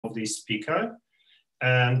of the speaker.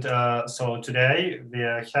 And so today we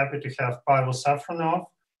are happy to have Pavel Safronov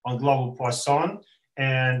on global Poisson,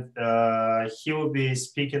 and he will be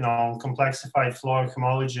speaking on complexified Floer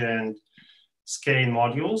homology and skein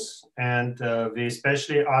modules. And we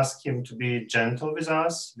especially ask him to be gentle with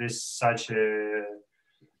us with such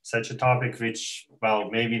a topic which, well,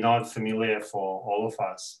 maybe not familiar for all of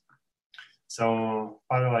us. So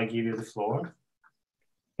Pavel, I give you the floor.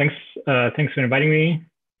 Thanks for inviting me.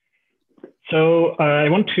 So I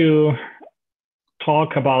want to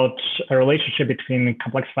talk about a relationship between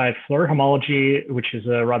complexified Floer homology, which is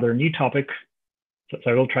a rather new topic, so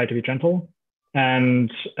I will try to be gentle,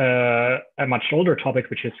 and a much older topic,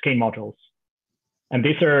 which is skein modules. And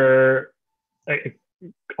these are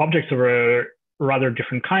objects of a rather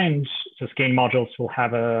different kind. So skein modules will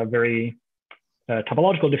have a very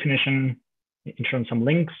topological definition in terms of some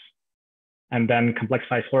links. And then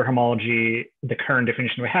complexified Floer homology, the current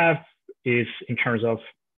definition we have is in terms of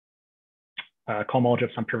cohomology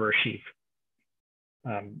of some perverse sheaf.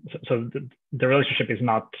 So the relationship is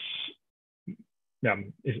not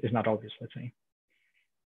obvious, let's say.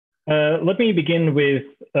 Let me begin with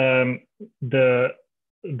the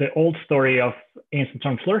old story of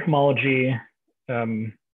instanton Floer homology,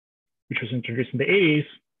 which was introduced in the 80s.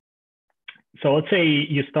 So let's say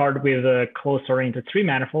you start with a close-oriented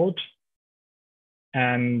three-manifold,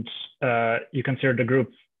 and you consider the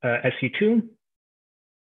group SU2.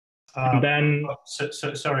 And then,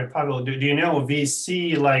 sorry, Pavel, do you know we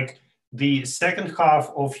see like the second half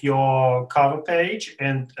of your cover page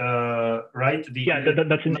and right? Yeah,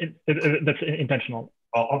 that's intentional.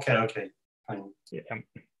 Oh, okay, fine. Yeah.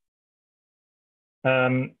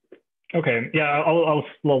 Okay, yeah, I'll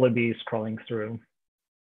slowly be scrolling through.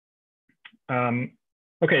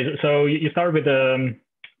 Okay, so you start with the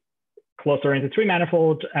close-oriented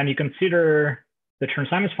three-manifold, and you consider the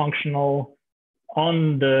Chern-Simons functional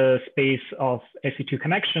on the space of SU2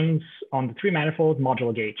 connections on the three-manifold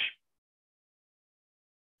modulo gauge.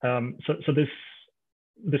 So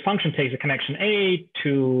this function takes a connection A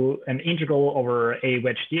to an integral over A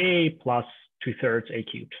wedge dA plus 2/3 A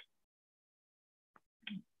cubed.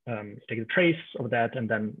 You take the trace of that, and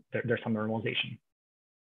then there's some normalization.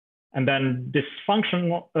 And then this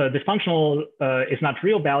functional is not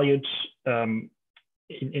real valued.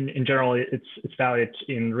 In general, it's valued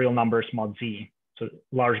in real numbers mod z. So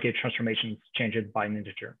large gauge transformations change it by an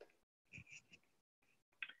integer.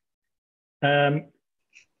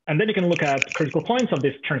 And then you can look at critical points of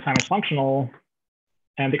this Chern-Simons functional.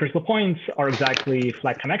 And the critical points are exactly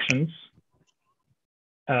flat connections.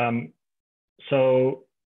 So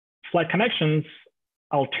flat connections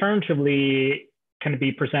alternatively can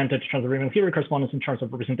be presented in terms of Riemann theory correspondence in terms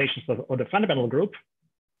of representations of the fundamental group.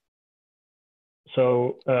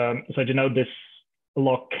 So I denote this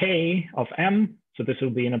log K of M. So this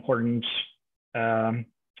will be an important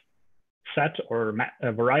set or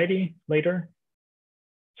variety later.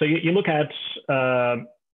 So you look at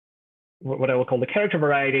what I will call the character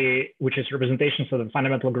variety, which is representations of the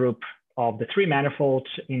fundamental group of the three manifold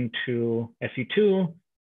into SU2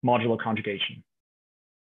 modulo conjugation.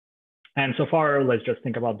 And so far, let's just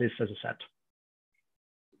think about this as a set.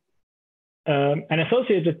 And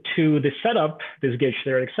associated to this setup, this gauge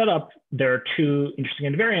theoretic setup, there are two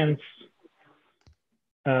interesting invariants.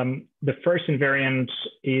 The first invariant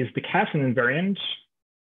is the Casson invariant.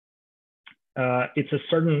 It's a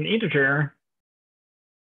certain integer,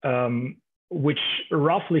 which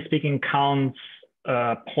roughly speaking counts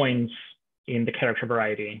points in the character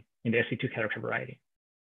variety, in the SU2 character variety.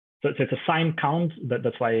 So it's a signed count,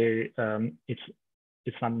 that's why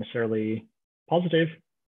it's not necessarily positive.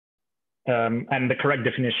 And the correct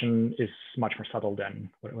definition is much more subtle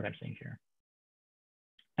than what I'm saying here.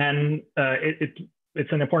 And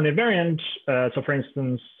it's an important invariant. So for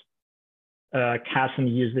instance, Casson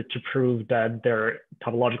used it to prove that there are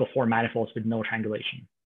topological Floer manifolds with no triangulation.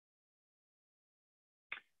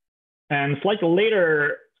 And slightly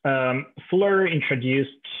later, Floer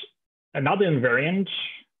introduced another invariant,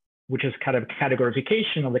 which is kind of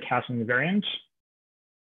categorification of the Casson invariant,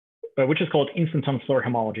 which is called instanton Floer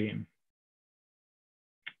homology.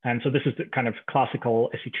 And so this is the kind of classical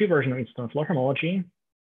SU2 version of instanton Floer homology.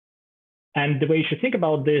 And the way you should think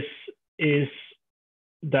about this is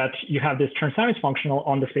that you have this Chern-Simons functional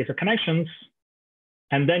on the space of connections,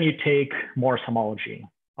 and then you take Morse homology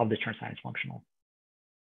of this Chern-Simons functional.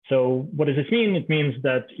 So what does this mean? It means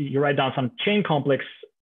that you write down some chain complex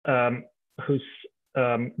whose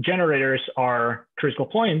generators are critical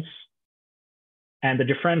points, and the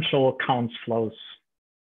differential counts flows,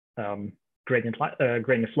 gradient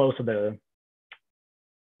flows of the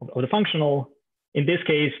functional, In this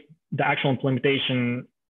case, the actual implementation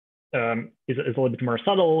is a little bit more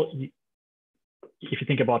subtle. If you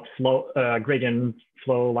think about gradient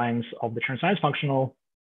flow lines of the Chern-Simons functional,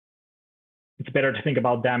 it's better to think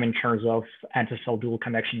about them in terms of anticell dual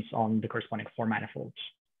connections on the corresponding Floer manifolds,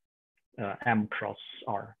 M cross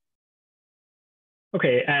R.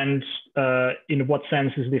 Okay, and in what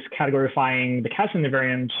sense is this categorifying the Casimir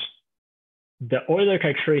invariant? The Euler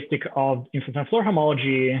characteristic of instantaneous Floer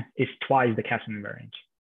homology is twice the Casimir invariant.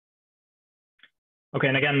 Okay,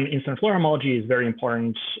 and again, instantaneous Floer homology is very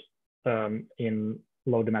important in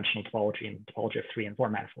low dimensional topology and topology of 3 and 4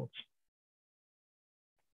 manifolds.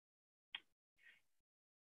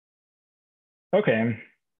 Okay,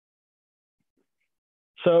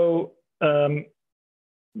 so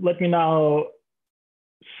let me now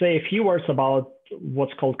say a few words about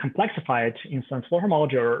what's called complexified instance Floer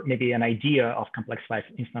homology, or maybe an idea of complexified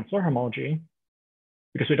instance Floer homology,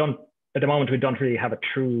 because we don't, at the moment, we don't really have a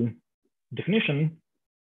true definition.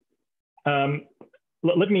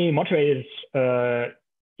 Let me motivate it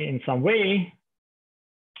in some way.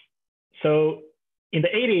 So in the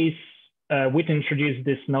 80s, we introduced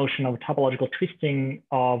this notion of topological twisting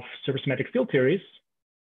of supersymmetric field theories,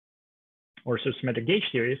 or supersymmetric gauge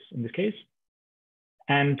theories in this case.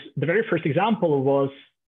 And the very first example was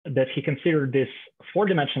that he considered this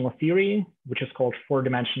 4-dimensional theory, which is called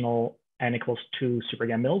 4-dimensional n equals 2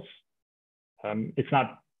 super-again Mills. It's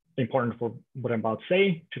not important for what I'm about to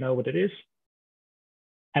say to know what it is.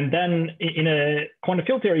 And then in a quantum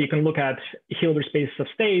field theory, you can look at Hilbert spaces of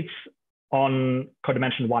states on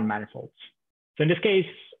codimension 1 manifolds. So in this case,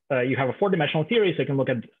 you have a 4-dimensional theory, so you can look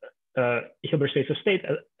at Hilbert space of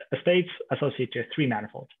states associated to a 3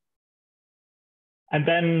 manifold. And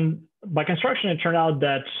then by construction, it turned out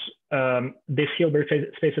that this Hilbert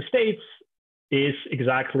space of states is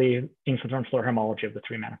exactly instantaneous Floer homology of the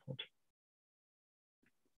 3 manifold.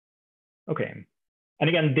 Okay, and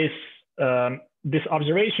again, this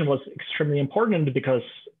observation was extremely important because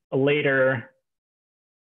later,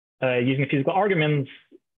 using physical arguments,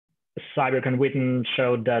 Seiberg and Witten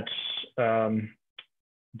showed that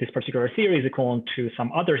this particular theory is equivalent to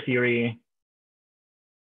some other theory,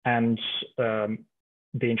 and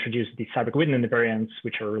they introduced the Seiberg-Witten invariants,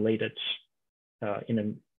 which are related in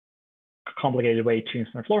a complicated way to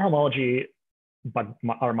instantaneous Floer homology, but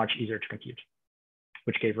are much easier to compute,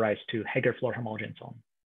 which gave rise to Heger Floer homology and so on.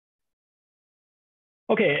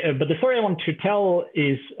 Okay, but the story I want to tell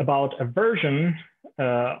is about a version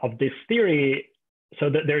of this theory. So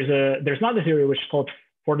that there's another theory which is called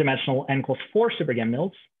 4-dimensional n equals 4 super-again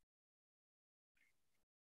Mills.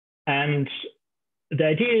 And the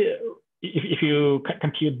idea, if you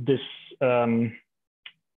compute this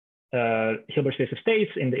Hilbert space of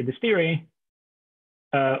states in this theory,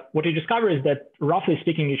 what you discover is that, roughly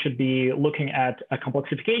speaking, you should be looking at a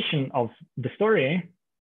complexification of the story.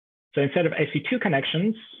 So instead of SC2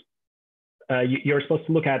 connections, you're supposed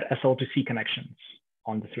to look at SL2C connections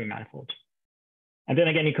on the 3 manifold. And then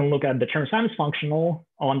again, you can look at the Chern-Simons functional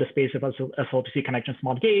on the space of SL2C connections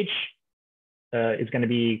mod gauge. It's going to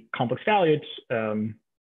be complex valued.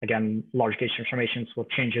 Again, large gauge transformations will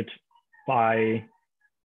change it by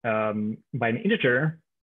an integer.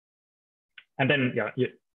 And then, yeah,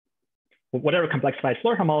 whatever complexified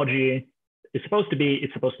Floer homology is supposed to be,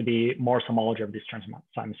 it's supposed to be Morse homology of this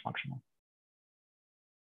Chern-Simons functional.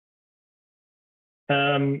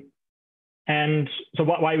 And so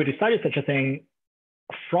why we decided such a thing?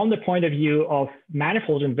 From the point of view of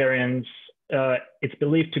manifold invariance, it's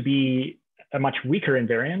believed to be a much weaker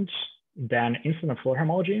invariant than instantaneous Floer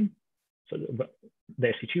homology, so the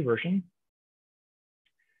SC2 version.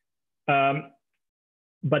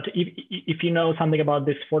 But if you know something about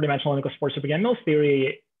this 4-dimensional n equals 4 super-again Mills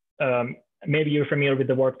theory, maybe you're familiar with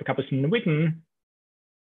the work by Poisson and Witten,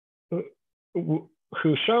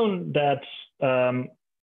 who've shown that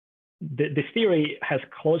this theory has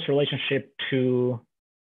close relationship to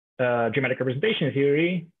geometric representation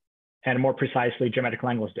theory, and more precisely, geometric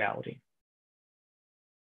Langlois duality.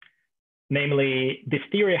 Namely, this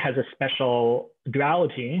theory has a special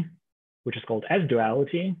duality, which is called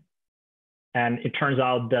S-duality. And it turns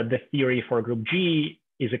out that the theory for group G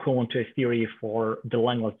is equivalent to a theory for the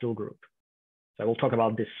Langlois dual group. So we'll talk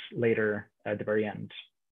about this later at the very end.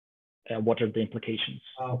 What are the implications?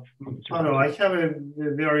 Pavel, I have a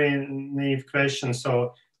very naive question.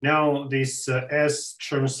 So now this S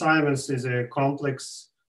Chern-Simons is a complex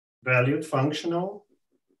valued functional.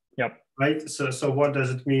 Yep. Right. So what does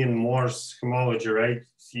it mean, Morse homology, right?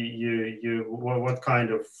 What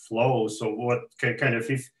kind of flow? So what kind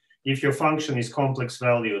of, if your function is complex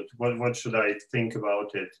valued, what should I think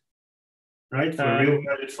about it? right? For a real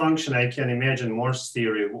valued function, I can imagine Morse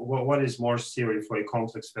theory. What is Morse theory for a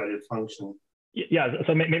complex valued function? Yeah,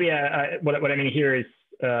 so maybe what I mean here is,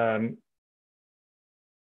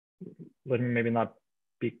 let me maybe not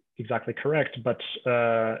be exactly correct, but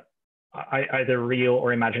either real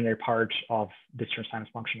or imaginary part of this term times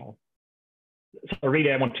functional. So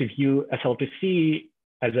really, I want to view SL2C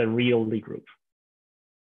as a real Lie group.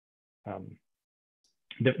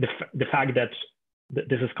 The fact that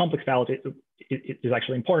this is complex valid is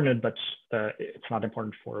actually important, but it's not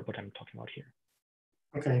important for what I'm talking about here.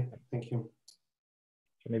 Okay, thank you.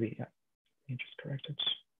 So maybe, yeah, let me just correct it.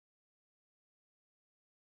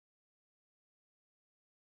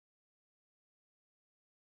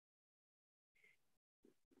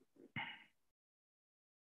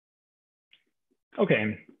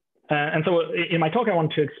 Okay, and so in my talk, I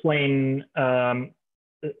want to explain, again,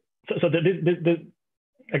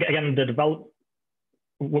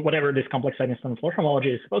 whatever this complex instance Floer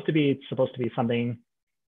homology is supposed to be, it's supposed to be something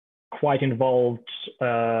quite involved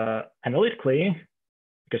analytically,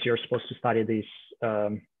 because you're supposed to study these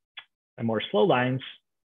Morse flow lines.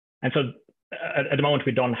 And so at the moment,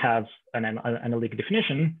 we don't have an analytic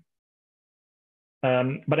definition,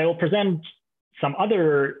 but I will present some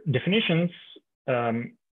other definitions.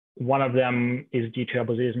 One of them is due to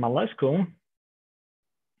Abuzis Malescu,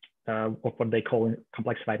 of what they call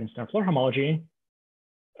complexified instance Floer homology.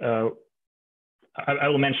 I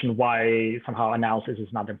will mention why somehow analysis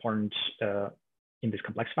is not important in this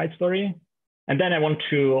complexified story. And then I want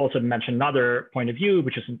to also mention another point of view,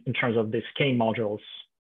 which is in terms of the skein modules,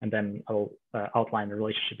 and then I'll outline the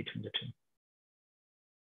relationship between the two.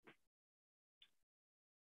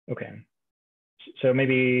 Okay. So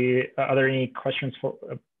maybe, are there any questions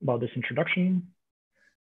about this introduction?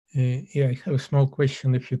 Yeah, I have a small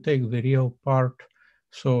question. If you take the real part,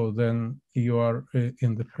 so then you are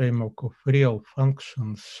in the framework of real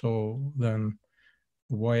functions, so then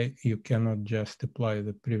why you cannot just apply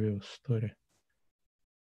the previous story?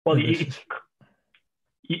 Well,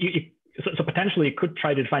 so potentially you could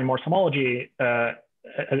try to define Morse homology.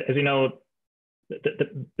 As you know,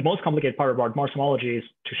 the most complicated part about Morse homology is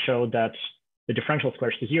to show that the differential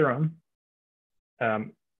squares to zero.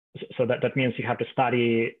 So that means you have to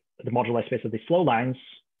study the moduli space of these flow lines,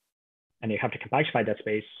 and you have to complexify that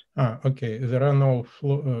space. Okay. There are no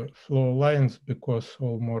flow lines because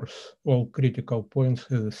all critical points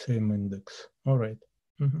have the same index. All right.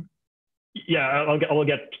 Mm-hmm. Yeah, I'll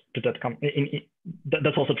get to that.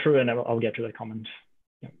 That's also true, and I'll get to that comment.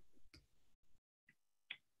 Yeah.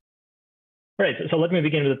 All right. So let me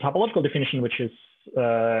begin with the topological definition, which is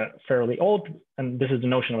fairly old, and this is the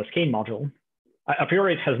notion of a skein module. A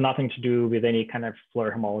priori, it has nothing to do with any kind of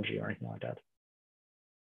Floer homology or anything like that.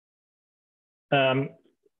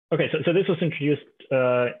 Okay, so this was introduced,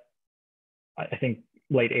 I think,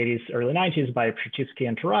 late 80s, early 90s by Przeciwski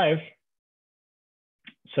and Turaev.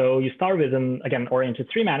 So you start with an, again, oriented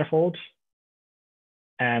three manifold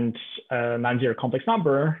and a non-zero complex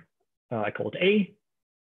number, I call it A.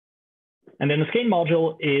 And then the skein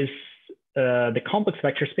module is the complex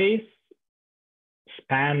vector space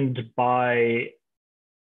spanned by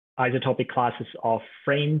isotopic classes of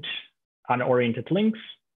framed unoriented links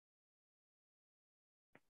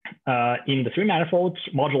in the three manifolds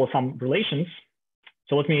modulo some relations.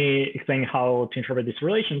 So let me explain how to interpret these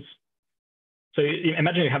relations. So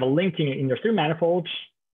imagine you have a link in your three manifold,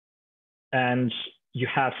 and you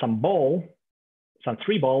have some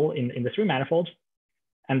three ball in the three manifold.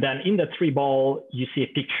 And then in the three ball, you see a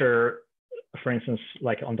picture, for instance,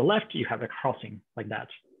 like on the left, you have a crossing like that.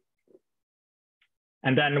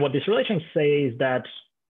 And then what these relations say is that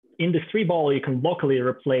in this three ball, you can locally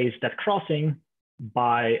replace that crossing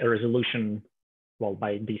by a resolution, well,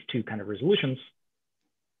 by these two kind of resolutions.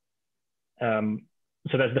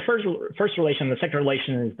 So that's the first relation. The second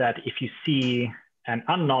relation is that if you see an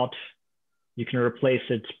unknot, you can replace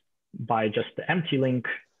it by just the empty link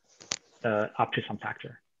up to some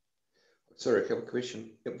factor. Sorry, I have a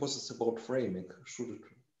question. Was this about framing? Should it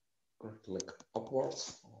go like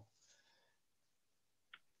upwards? Or...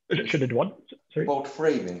 Should it what? Sorry? About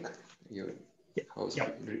framing. Yeah.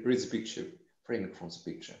 Read the picture, framing from the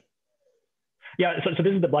picture. Yeah, so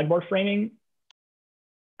this is the Blackboard framing.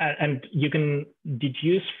 And you can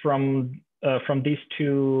deduce from these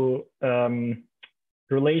two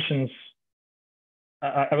relations.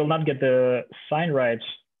 I will not get the sign right,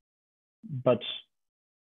 but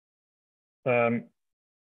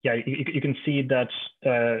yeah, you can see that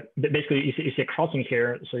basically you see a crossing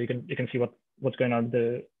here, so you can see what's going on.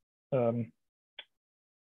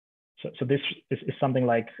 So this is something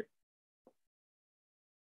like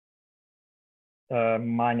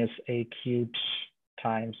minus a cubed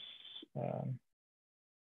times.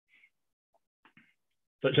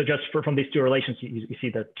 So just from these two relations, you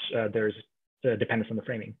see that there's dependence on the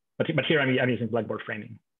framing. But here I'm using Blackboard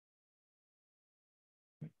framing.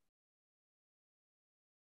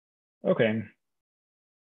 Okay.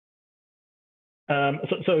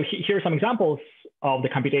 So here are some examples of the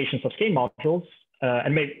computations of skein modules,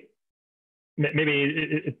 and maybe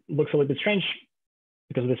it looks a little bit strange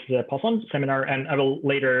because this is a Poisson seminar, and I will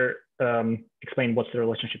later explain what's the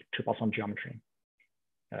relationship to Poisson geometry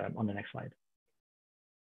on the next slide.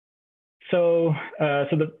 So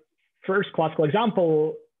the first classical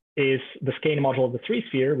example is the skein module of the three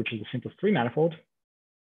sphere, which is the simplest three manifold.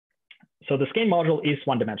 So the skein module is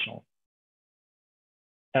one-dimensional.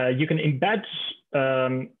 You can embed,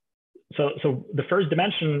 so the first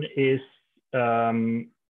dimension is,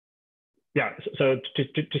 yeah, so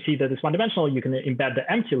to see that it's one-dimensional, you can embed the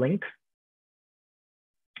empty link.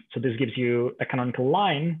 So this gives you a canonical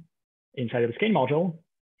line inside of the skein module.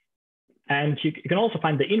 And you can also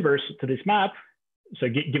find the inverse to this map. So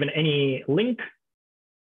given any link,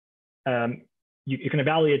 you can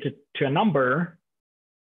evaluate it to a number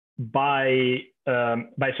by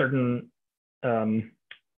certain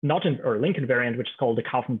not in, or link invariant, which is called the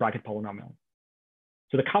Kaufman bracket polynomial.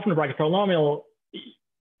 So the Kaufman bracket polynomial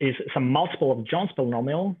is some multiple of the Jones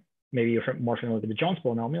polynomial. Maybe you're more familiar with the Jones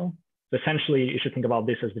polynomial. So essentially, you should think about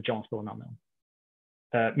this as the Jones polynomial.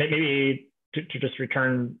 Maybe to just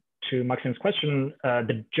return to Maxime's question,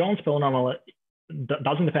 the Jones polynomial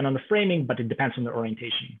doesn't depend on the framing, but it depends on the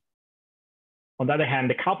orientation. On the other hand,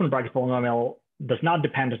 the Kaufman bracket polynomial does not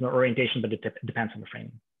depend on the orientation, but it depends on the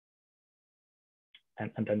framing.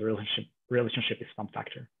 And then the relationship is some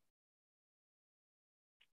factor.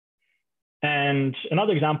 And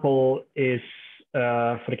another example is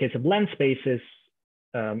for the case of length spaces.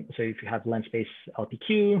 So if you have length space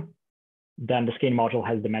LPQ, then the skein module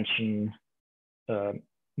has dimension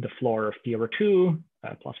the floor of P over 2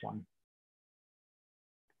 plus 1.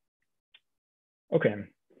 Okay.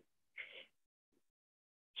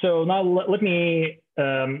 So now let me,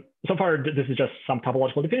 so far this is just some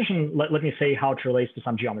topological definition. Let me say how it relates to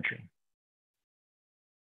some geometry.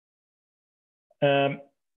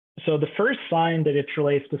 So the first sign that it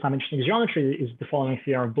relates to some interesting geometry is the following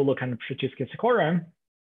theorem of Bullock and Przytycki-Sikora,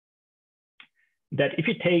 that if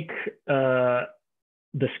you take the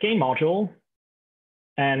skein module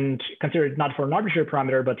and consider it not for an arbitrary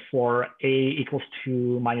parameter, but for a equals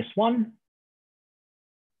to -1,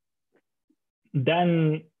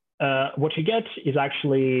 then what you get is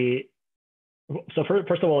actually, so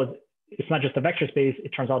first of all, it's not just a vector space, it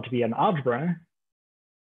turns out to be an algebra,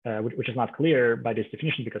 which is not clear by this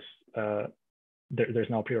definition because there's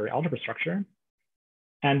no a priori algebra structure.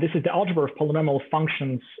 And this is the algebra of polynomial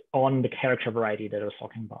functions on the character variety that I was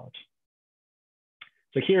talking about.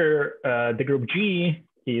 So here, the group G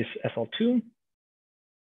is SL2.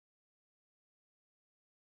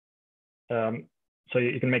 So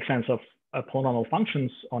you can make sense of polynomial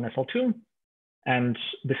functions on SL2. And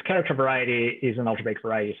this character variety is an algebraic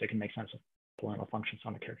variety, so you can make sense of polynomial functions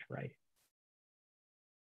on the character variety.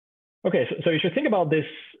 Okay, so you should think about this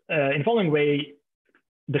in the following way.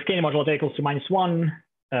 The skein module that equals to -1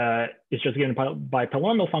 is just given by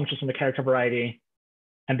polynomial functions on the character variety.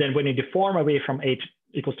 And then when you deform away from a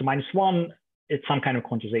equals to -1, it's some kind of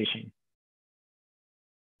quantization.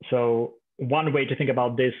 So one way to think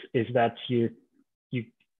about this is that you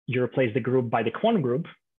replace the group by the quant group.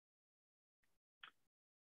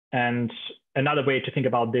 And another way to think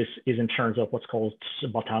about this is in terms of what's called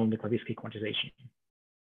Batalin-Minkowski quantization.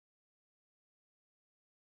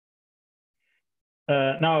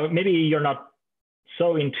 Now, maybe you're not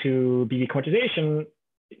so into BV quantization.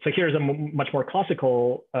 So here's a much more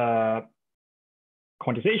classical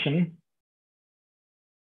quantization.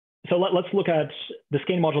 So let's look at the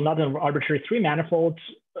skein module, not an arbitrary 3 manifold,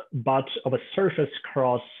 but of a surface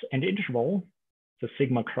cross an interval. So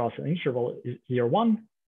sigma cross an interval is 0, 1.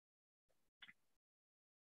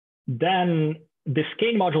 Then the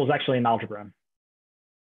skein module is actually an algebra.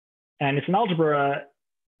 And it's an algebra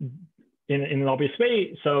in an obvious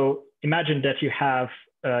way. So imagine that you have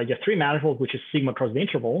your 3 manifold, which is sigma cross the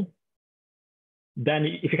interval. Then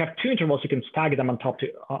if you have 2 intervals, you can stack them on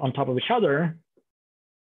top of each other.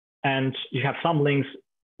 And you have some links,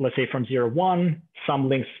 let's say from 0, 1, some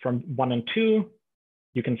links from 1 and 2.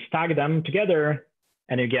 You can stack them together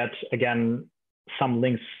and you get, again, some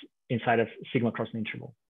links inside of sigma cross an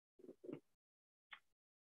interval.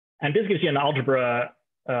 And this gives you an algebra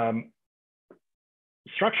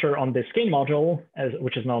structure on the skein module,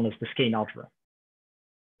 which is known as the skein algebra.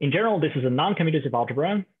 In general, this is a non-commutative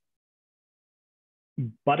algebra.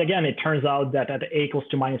 But again, it turns out that at a equals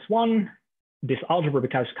to -1, this algebra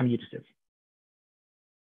becomes commutative.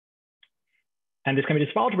 And this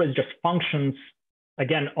commutative algebra is just functions,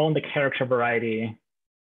 again, on the character variety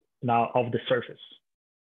now of the surface,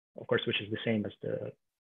 of course, which is the same as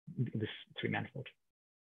this three-manifold.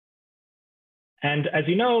 And as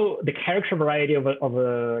you know, the character variety of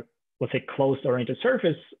a let's say, closed-oriented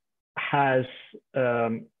surface has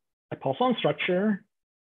a Poisson structure.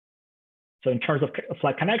 So in terms of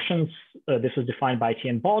flat connections, this is defined by T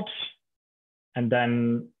and Bott. And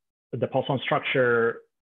then the Poisson structure,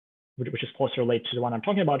 which is closely related to the one I'm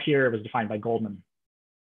talking about here, was defined by Goldman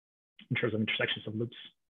in terms of intersections of loops.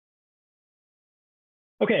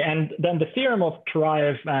 Okay, and then the theorem of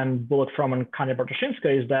Turaev and Bullock-Fromm and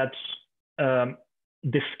Kania-Bartoszynska is that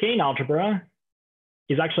the skein algebra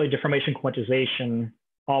is actually a deformation quantization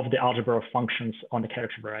of the algebra of functions on the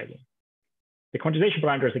character variety. The quantization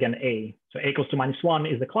parameter is again A. So A equals to -1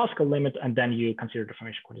 is the classical limit, and then you consider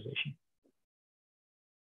deformation quantization.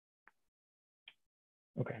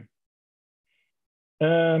 Okay.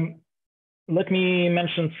 Let me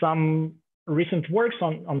mention some recent works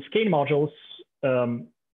on skein modules,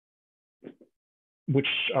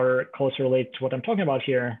 which are closely related to what I'm talking about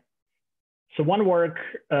here. So one work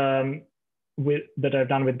that I've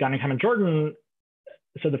done with Gunningham and Jordan.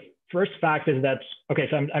 So the first fact is that, okay,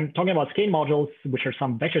 so I'm talking about skein modules, which are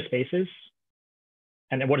some vector spaces.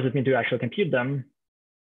 And what does it mean to actually compute them?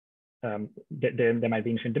 They might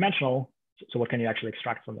be infinite dimensional. So what can you actually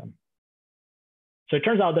extract from them? So it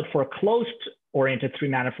turns out that for a closed-oriented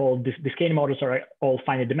three-manifold, the skein modules are all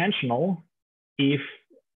finite dimensional if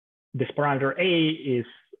this parameter A is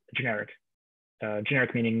generic.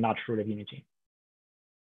 Generic meaning not root of unity.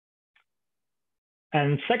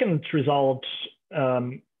 And second result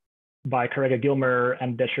by Carrega-Gilmer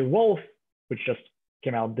and Desher-Wolf, which just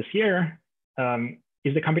came out this year,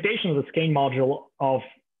 is the computation of the skein module of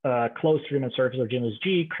a closed Riemann surface of genus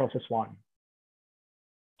G cross S1.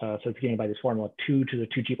 So it's given by this formula 2 to the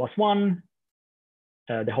 2G plus 1,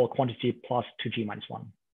 the whole quantity plus 2G minus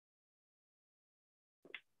 1.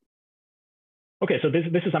 Okay, so this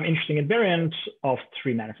is some interesting invariant of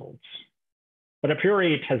three manifolds. But a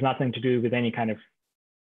priori, it has nothing to do with any kind of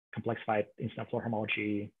complexified instant Floer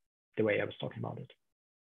homology, the way I was talking about it.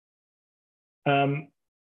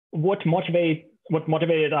 What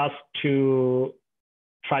motivated us to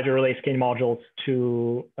try to relate skein modules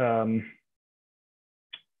to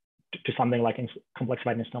something like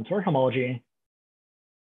complexified instant Floer homology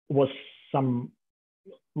was some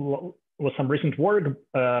recent work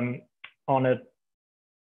on a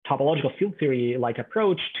topological field theory-like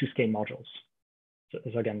approach to skein modules.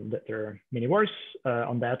 So again, there are many works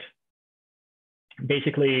on that.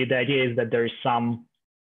 Basically, the idea is that there is some,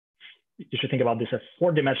 you should think about this as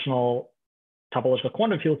four-dimensional topological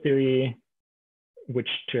quantum field theory, which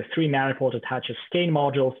to a three-manifold attaches skein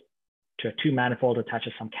modules, to a two-manifold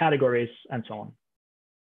attaches some categories, and so on.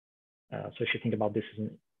 So you should think about this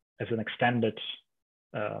as an extended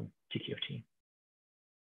TQ of T.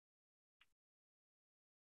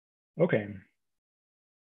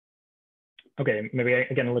 Okay, maybe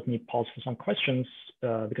again, let me pause for some questions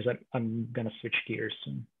because I'm gonna switch gears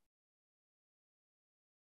soon.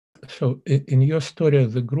 So in your story,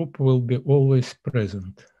 the group will be always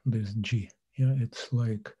present, this G. Yeah, it's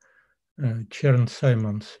like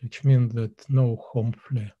Chern-Simons, which means that no home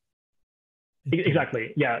flare.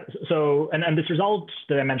 Exactly, yeah. So, and this result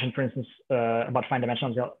that I mentioned, for instance, about fine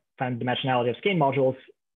dimensionality of skein modules,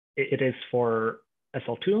 it is for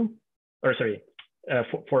SL2, or sorry,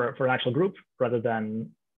 for an actual group rather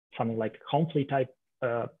than something like Homfley type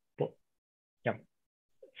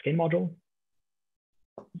skein module.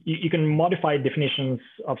 You can modify definitions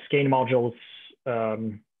of skein modules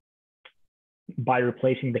by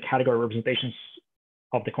replacing the category representations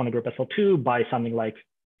of the Koenig group SL2 by something like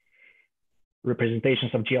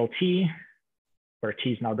representations of GLT, where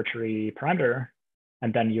T is an arbitrary parameter,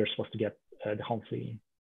 and then you're supposed to get the Homfley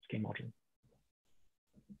skein module.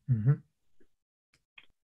 Mm-hmm.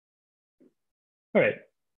 All right.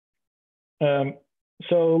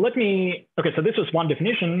 So let me, okay, so this was one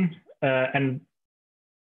definition, and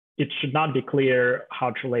it should not be clear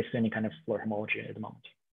how to relate to any kind of Floer homology at the moment.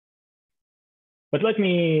 But let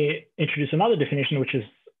me introduce another definition, which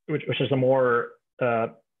is a more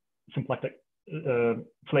symplectic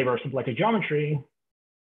flavor of symplectic geometry,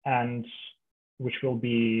 and which will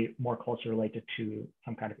be more closely related to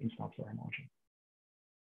some kind of instant Floer homology.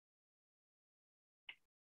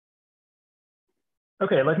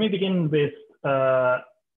 Okay, let me begin with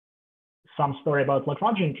some story about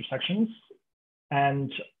Lagrangian intersections.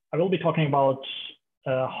 And I will be talking about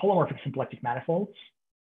holomorphic symplectic manifolds.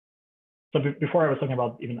 So before I was talking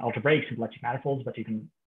about even algebraic symplectic manifolds, but you can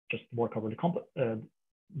just work over the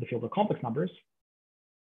field of complex numbers.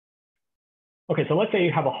 Okay, so let's say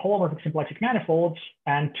you have a holomorphic symplectic manifold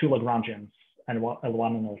and two Lagrangians, and L1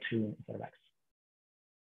 and L2 instead of X.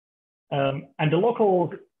 And the local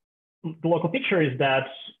picture is that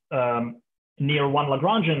near one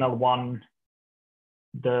Lagrangian L1,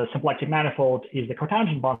 the symplectic manifold is the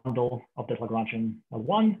cotangent bundle of the Lagrangian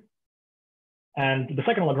L1. And the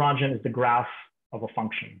second Lagrangian is the graph of a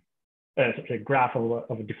function, the graph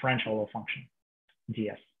of a differential of a function,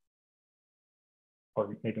 ds.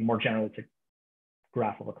 Or maybe more generally, it's a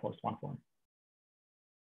graph of a closed one form.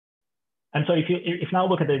 And so if you now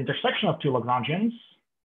look at the intersection of two Lagrangians,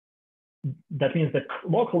 that means that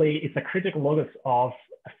locally it's a critical locus of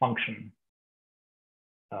a function,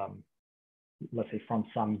 let's say from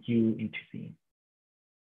some u into c.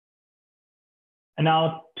 And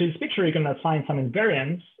now to this picture, you can assign some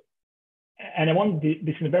invariants. And I want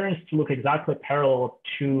this invariance to look exactly parallel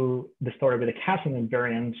to the story with the Casson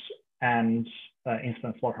invariant and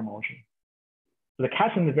instance Floer homology. So the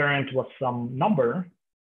Casson invariant was some number.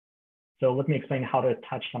 So let me explain how to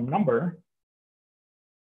attach some number.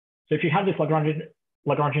 So if you have this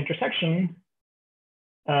Lagrange intersection,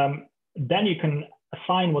 then you can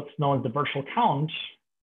assign what's known as the virtual count.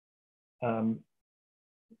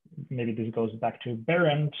 Maybe this goes back to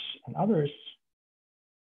Berendt and others.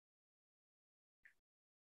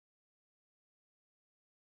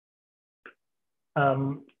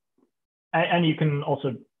 And you can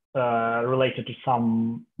also relate it to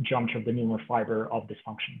some geometry of the Milnor fiber of this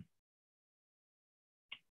function.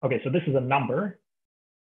 Okay, so this is a number,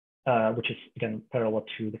 which is again parallel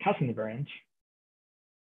to the Casson invariant.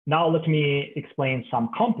 Now let me explain some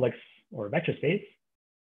complex or vector space.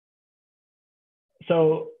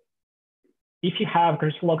 So if you have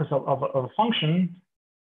critical locus of a function,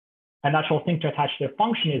 a natural thing to attach to a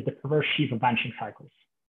function is the perverse sheaf of vanishing cycles.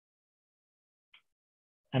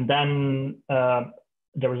 And then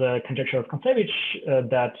there was a conjecture of Kontsevich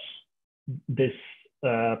that this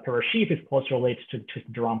perverse sheaf is closely related to the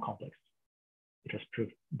twisted de Rham complex. It was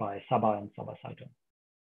proved by Saba and Saba-Saito.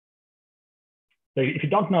 So if you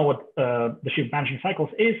don't know what the sheaf of vanishing cycles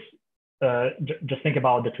is, just think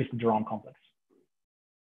about the twisted de Rham complex.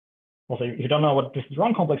 Also, if you don't know what twisted de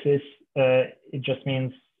Rham complex is, it just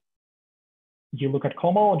means you look at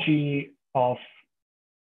homology of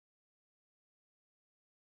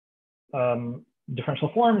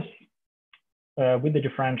differential forms with the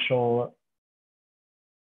differential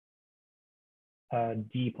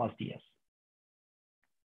d plus ds.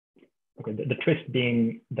 Okay, the twist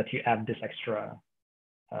being that you add this extra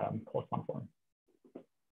closed one form.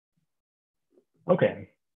 Okay.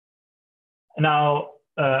 Now,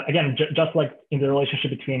 again, just like in the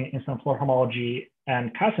relationship between instant Floer homology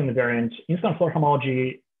and Casson invariant, instant Floer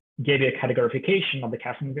homology gave you a categorification of the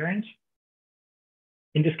Casson invariant.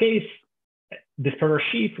 In this case, this perverse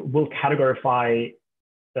sheaf will categorify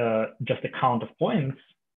just the count of points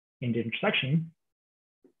in the intersection.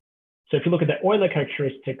 So if you look at the Euler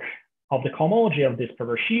characteristic of the cohomology of this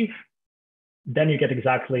perverse sheaf, then you get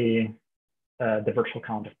exactly the virtual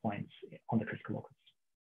count of points on the critical locus.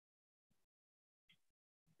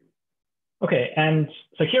 Okay, and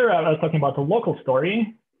so here I was talking about the local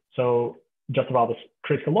story. So just about this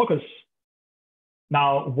critical locus.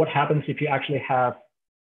 Now, what happens if you actually have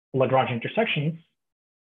Lagrange intersections,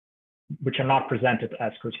 which are not presented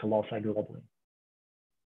as critical loci globally?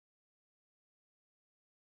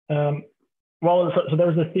 Well, so there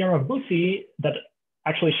was a theorem of Bussy that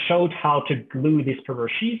actually showed how to glue these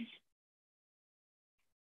perverse sheaths.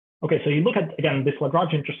 Okay, so you look at, again, this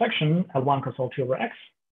Lagrange intersection, L1 cross L2 over X.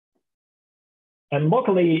 And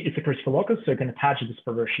locally, it's a critical locus, so you can attach this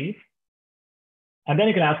perverse sheath. And then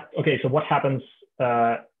you can ask, okay, so what happens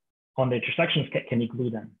on the intersections? Can you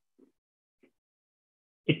glue them?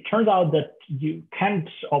 It turns out that you can't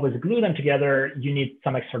always glue them together. You need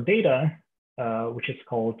some extra data, which is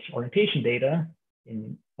called orientation data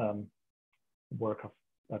in work of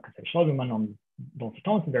Kontsevich-Logemann on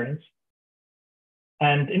Donson-Thomas invariants.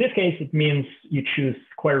 And in this case, it means you choose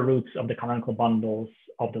square roots of the canonical bundles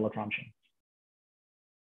of the Lagrangian.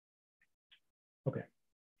 Okay.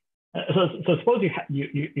 So suppose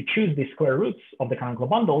you choose the square roots of the canonical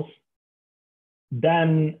bundles,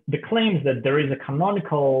 then the claims that there is a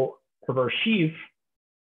canonical perverse sheaf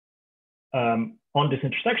on this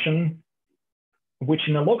intersection, which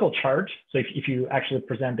in a local chart, so if you actually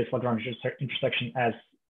present this Lagrange intersection as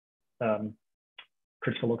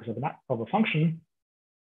critical locus of a function,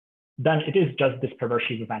 then it is just this perverse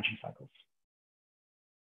sheaf of vanishing cycles.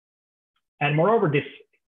 And moreover, this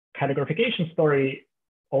categorification story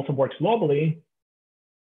also works globally.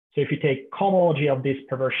 So if you take homology of this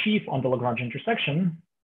perverse sheaf on the Lagrange intersection,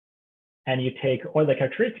 and you take Euler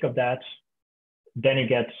characteristic of that, then you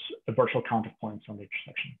get a virtual count of points on the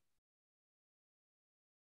intersection.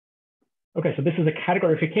 Okay, so this is a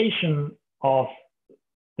categorification of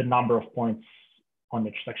the number of points on the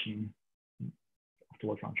intersection of the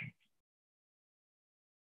Lagrangians.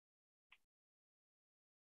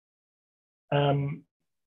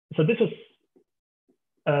 So this is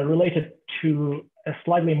related to a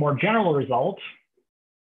slightly more general result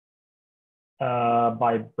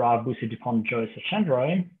by Brav, Bussy, Dupont, Joyce, and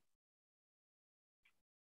Chandroy,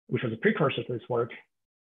 which was a precursor to this work.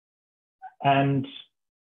 And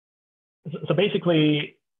so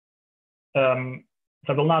basically, so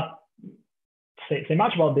I will not say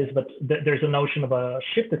much about this, but there's a notion of a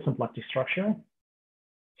shifted symplectic structure.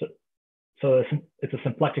 So it's a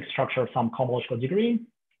symplectic structure of some homological degree.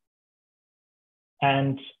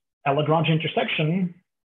 And a Lagrange intersection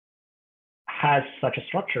has such a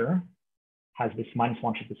structure, has this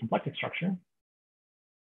 -1 shifted symplectic structure.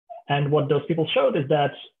 And what those people showed is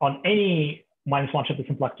that on any -1 shifted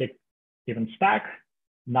symplectic given stack,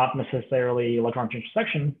 not necessarily Lagrange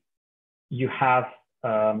intersection, you have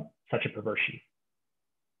such a perverse sheaf.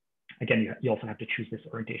 Again, you also have to choose this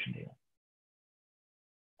orientation data.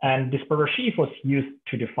 And this perverse sheaf was used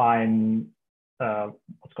to define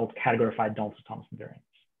what's called categorified Donaldson-Thomas invariants.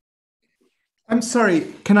 I'm sorry,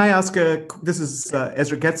 can I ask this is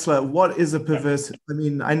Ezra Getzler, what is a perverse, I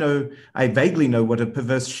mean, I vaguely know what a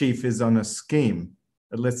perverse sheaf is on a scheme,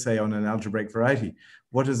 let's say on an algebraic variety.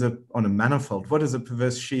 What is on a manifold? What is a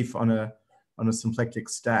perverse sheaf on a symplectic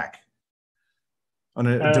stack? On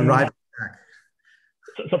a derived stack?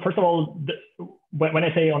 So first of all, when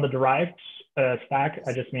I say on the derived stack,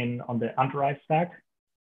 I just mean on the underived stack.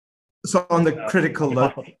 So on the critical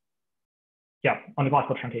load. Yeah, on the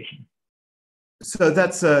classical truncation. So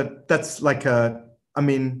that's like a, I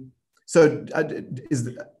mean, so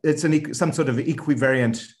it's some sort of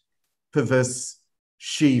equivariant perverse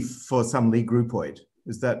sheaf for some Lie groupoid.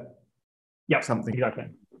 Is that something? Exactly.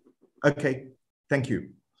 Okay, thank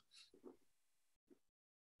you.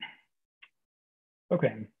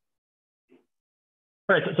 Okay.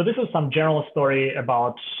 All right, so this is some general story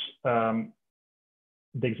about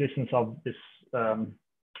the existence of this.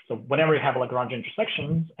 So whenever you have Lagrange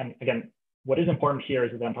intersections, and again, what is important here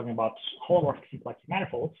is that I'm talking about holomorphic symplectic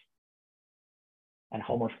manifolds and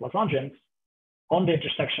holomorphic Lagrangians. On the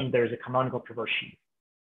intersection, there is a canonical perverse sheaf,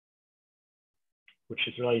 which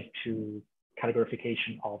is related to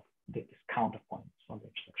categorification of this count of points on the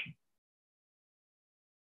intersection.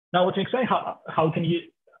 Now, to explain how can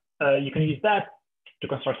you can use that to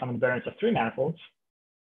construct some invariants of 3 manifolds.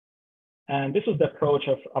 And this was the approach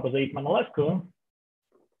of Abuzait Manolescu,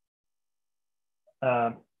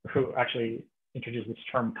 who actually introduced this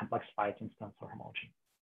term complexified instance or homology.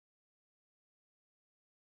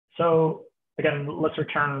 So again, let's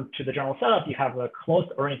return to the general setup. You have a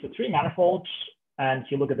closed oriented 3 manifold, and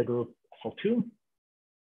you look at the group SL2.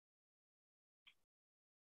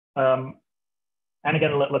 And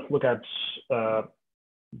again, let's look at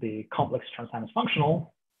the complex transimus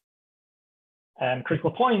functional. And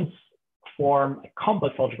critical points form a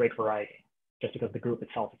complex algebraic variety, just because the group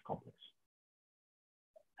itself is complex.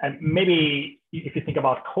 And maybe if you think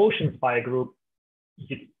about quotients by a group,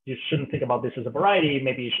 you shouldn't think about this as a variety.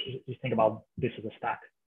 Maybe you think about this as a stack.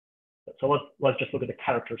 So let's just look at the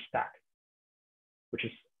character stack, which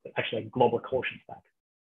is actually a global quotient stack.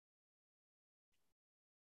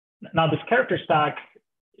 Now, this character stack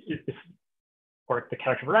or the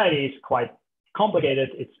character variety is quite complicated.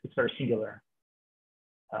 It's very singular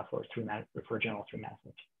for a general 3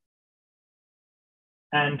 manifold.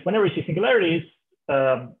 And whenever you see singularities,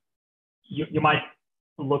 you might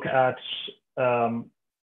look at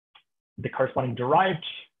the corresponding derived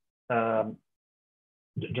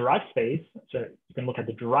space. So you can look at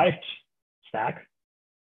the derived stack.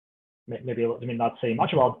 Maybe let me not say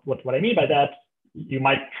much about what I mean by that. You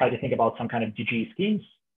might try to think about some kind of DG schemes,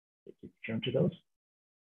 if you turn to those.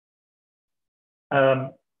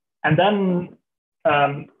 And then,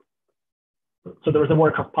 so there was a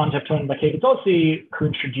work of Pantev and Bakevitossi who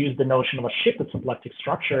introduced the notion of a shifted symplectic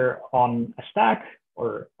structure on a stack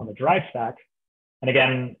or on a derived stack. And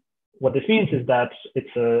again, what this means is that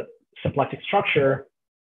it's a symplectic structure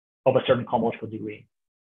of a certain homological degree.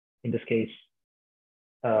 In this case,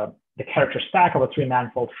 the character stack of a 3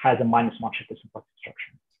 manifold has a -1 shifted symplectic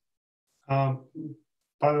structure.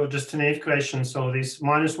 Pavel, just a naive question. So this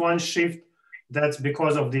 -1 shift, that's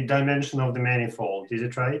because of the dimension of the manifold, is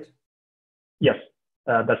it right? Yes,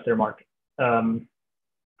 that's the remark.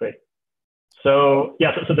 Great. So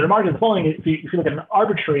yeah, so the remark is the following: if you look at an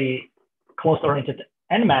arbitrary closed-oriented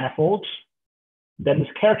n manifold, then this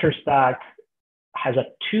character stack has a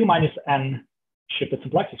 2 minus n shifted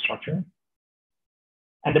symplectic structure.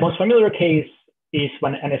 And the most familiar case is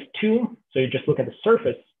when n is 2, so you just look at the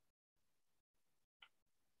surface.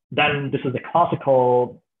 Then this is the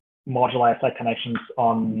classical moduli side connections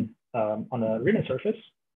on a Riemann surface.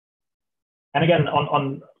 And again,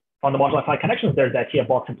 on the moduli side connections, there's the idea of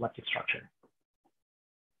bulk symplectic structure.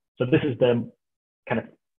 So this is the kind of,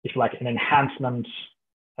 if you like, an enhancement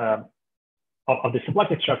of the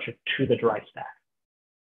symplectic structure to the derived stack,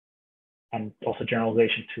 and also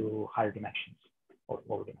generalization to higher dimensions or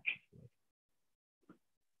lower dimensions.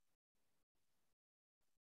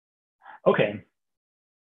 Okay.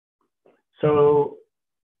 So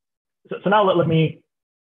now let me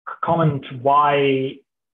comment why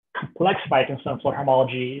complexified instance Floer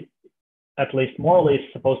homology, at least morally, is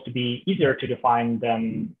supposed to be easier to define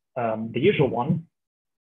than the usual one.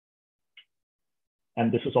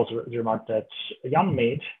 And this was also the remark that Jan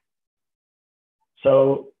made.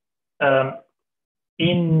 So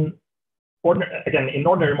in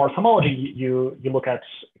ordinary Morse homology, you look at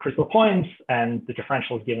critical points and the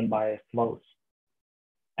differential is given by flows.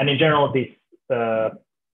 And in general, these,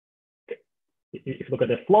 if you look at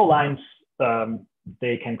the flow lines,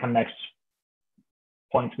 they can connect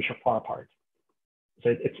points which are far apart.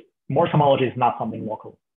 So Morse homology is not something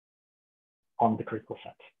local on the critical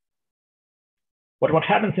set. What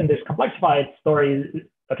happens in this complexified story,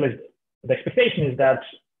 at least the expectation, is that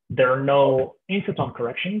there are no incident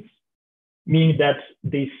corrections, meaning that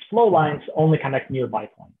these flow lines only connect nearby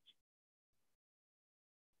points.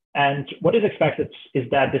 And what is expected is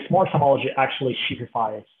that this Morse homology actually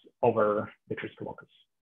sheafifies over the critical locus.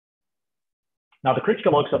 Now, the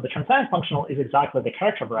critical locus of the transcendent functional is exactly the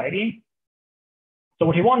character variety. So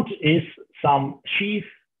what you want is some sheaf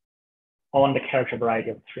on the character variety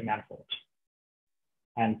of the three manifolds.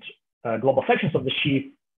 And global sections of the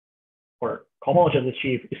sheaf or homology of the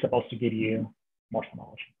sheaf is supposed to give you Morse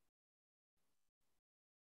homology.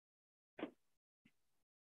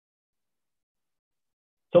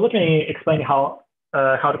 So let me explain how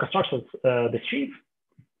to construct this sheaf.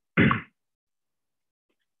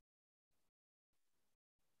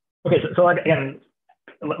 Okay, so again,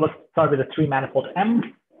 let's start with the three manifold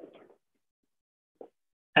M.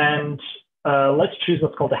 And let's choose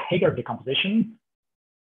what's called a Hager decomposition.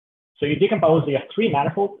 So you decompose the three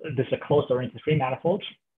manifold, this is a closed oriented three manifold,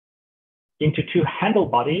 into two handle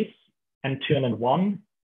bodies and 2 and 1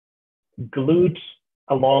 glued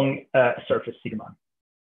along a surface sigma.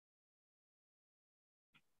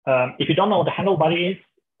 If you don't know what the handle body is,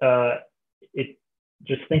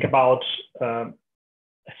 just think about a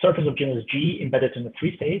surface of genus G embedded in a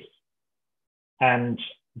three space, and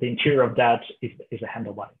the interior of that is a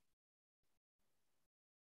handle body.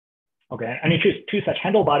 Okay, and you choose two such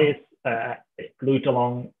handle bodies glued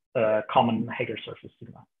along a common Hager surface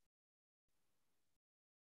sigma.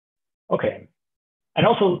 Okay, and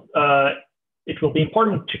also it will be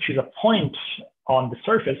important to choose a point on the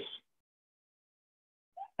surface.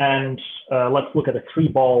 And let's look at the three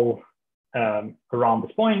ball around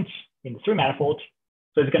this point in the three manifold.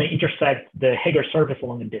 So it's going to intersect the Hager surface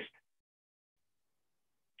along the disk.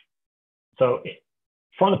 So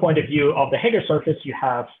from the point of view of the Hager surface, you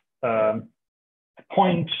have a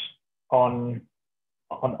point on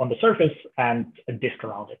the surface and a disk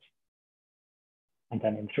around it. And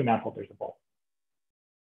then in the three manifold, there's a ball.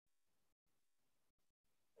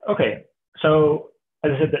 Okay, so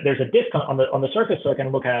as I said, there's a disk on the surface, so I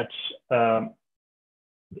can look at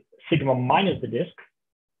sigma minus the disk.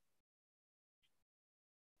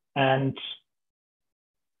 And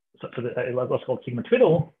so what's called sigma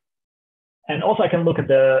twiddle. And also I can look at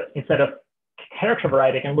instead of character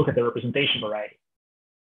variety, I can look at the representation variety.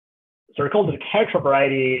 So recall that the character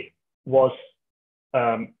variety was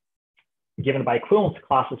given by equivalence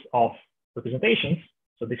classes of representations.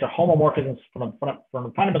 So these are homomorphisms from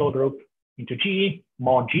a fundamental group into G,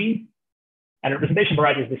 mod G, and representation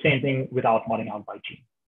variety is the same thing without modding out by G.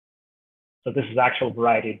 So this is actual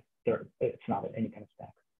variety. It's not any kind of stack.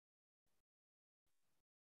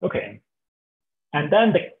 Okay, and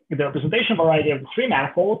then the representation variety of the three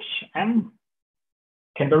manifolds M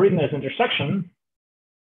can be written as intersection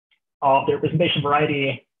of the representation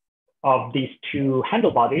variety of these two handle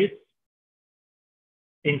bodies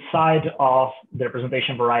inside of the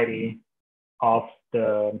representation variety of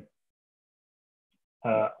the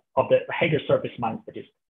Hager surface minus the disk.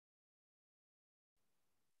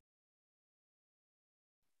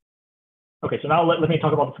 Okay, so now let me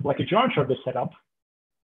talk about the symplectic geometry of this setup.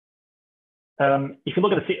 If you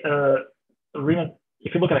look at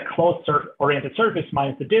if you look at a closed oriented surface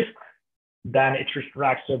minus the disk, then it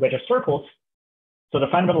retracts to a wedge of circles. So the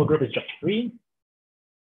fundamental group is just 3.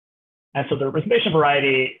 And so the representation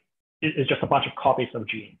variety is just a bunch of copies of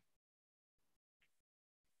G.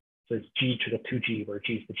 So it's G to the 2G, where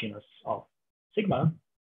G is the genus of sigma.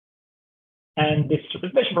 And this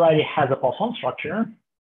representation variety has a Poisson structure.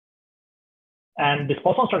 And this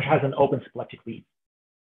Poisson structure has an open symplectic leaf.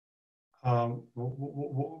 Pavel,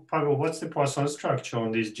 what's the Poisson structure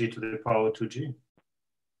on this G to the power 2G?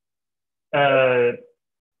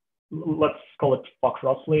 Let's call it Fock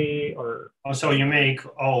roughly, or. Oh, so you make,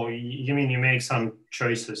 you mean you make some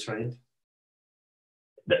choices, right?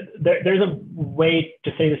 There's a way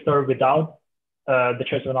to say the story without the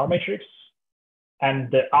choice of an R matrix, and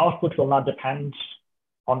the output will not depend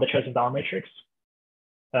on the choice of the R matrix.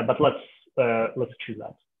 But let's choose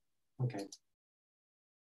that. Okay.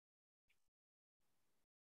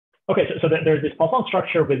 Okay, so there's this Poisson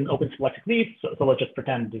structure with an open symplectic leaf. So let's just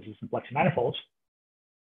pretend this is symplectic manifold.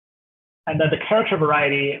 And then the character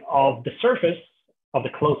variety of the surface of the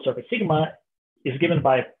closed surface sigma is given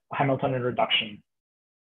by Hamiltonian reduction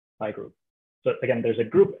by a group. So again, there's a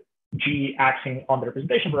group G acting on the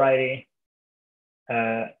representation variety.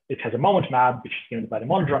 It has a moment map, which is given by the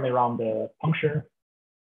monodromy around the puncture.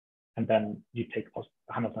 And then you take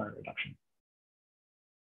Hamiltonian reduction.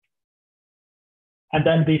 And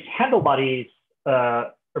then these handle bodies,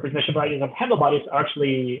 representation varieties of handle bodies are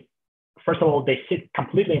actually, first of all, they sit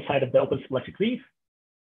completely inside of the open symplectic leaf.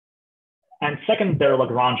 And second, they're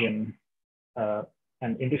Lagrangian.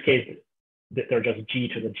 And in this case, they're just G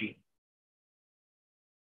to the G.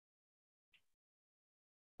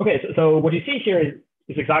 Okay, so what you see here is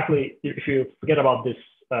exactly, if you forget about this,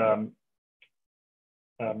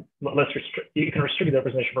 you can restrict the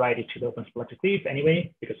representation variety to the open symplectic leaf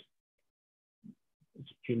anyway, because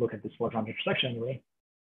if you look at this Lagrange intersection anyway.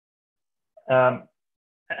 And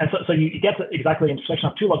so you get exactly the intersection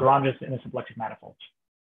of 2 Lagranges in a symplectic manifold.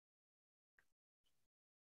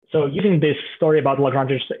 So using this story about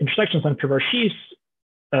Lagrange intersections and perverse sheaves,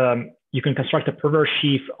 you can construct a perverse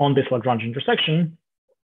sheaf on this Lagrange intersection.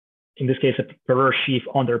 In this case, a perverse sheaf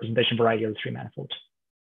on the representation variety of the 3 manifolds.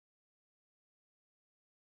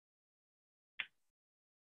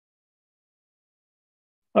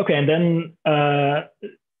 Okay, and then,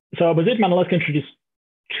 so Bozit-Manolevsky introduced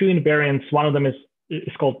 2 invariants. One of them is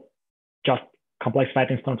called just complexified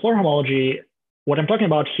in-stone Floer homology. What I'm talking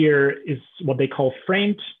about here is what they call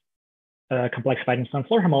framed complexified in-stone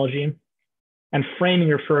Floer homology. And framing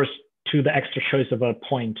refers to the extra choice of a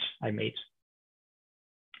point I made.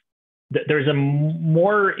 There's a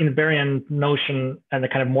more invariant notion and a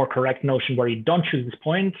kind of more correct notion where you don't choose this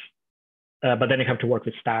point, but then you have to work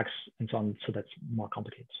with stacks and so on. So that's more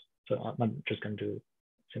complicated. So I'm just going to do a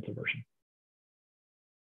simpler version.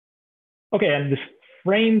 Okay, and this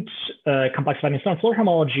framed complexified in-stone Floer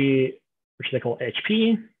homology, which they call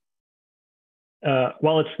HP,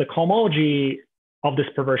 well, it's the cohomology of this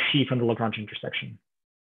perverse sheaf in the Lagrange intersection.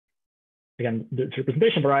 Again, the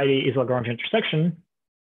representation variety is Lagrange intersection.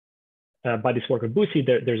 By this work of Bussy,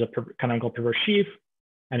 there's a canonical perverse sheaf,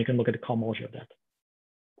 and you can look at the cohomology of that.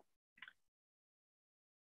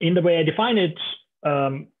 In the way I define it,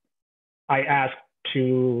 I ask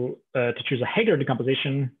to choose a Heger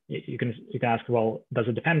decomposition. You can ask, well, does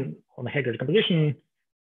it depend on the Heger decomposition?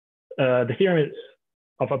 The theorem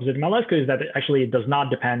of Bozit-Manolevsky is that actually it does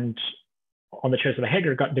not depend on the choice of a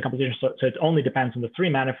Heger decomposition, so it only depends on the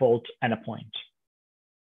 3 manifold and a point.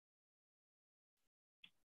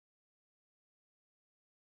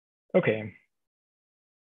 Okay,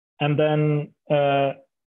 and then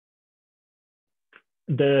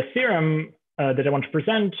the theorem that I want to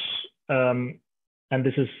present, and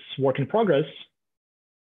this is work in progress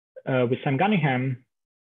with Sam Gunningham,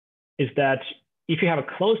 is that if you have a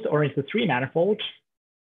closed oriented 3 manifold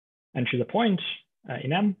and choose a point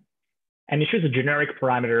in M, and you choose a generic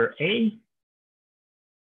parameter A,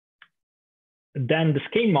 then the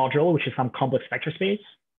skein module, which is some complex vector space,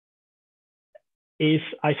 is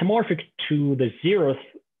isomorphic to the 0th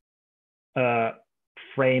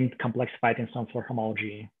framed complexified in-stone Floer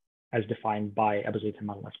homology as defined by Bozit and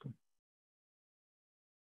Manolevsky.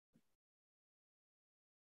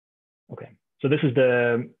 Okay, so this is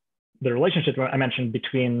the relationship I mentioned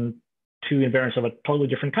between 2 invariants of a totally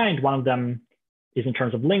different kind. One of them is in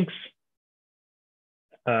terms of links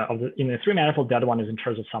in the 3 manifold. The other one is in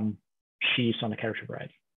terms of some sheaves on the character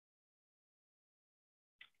variety.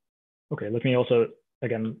 Okay, let me also,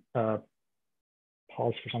 again, pause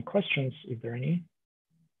for some questions, if there are any.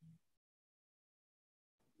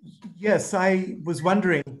 Yes, I was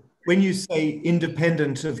wondering, when you say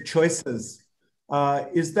independent of choices,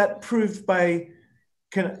 is that proved by,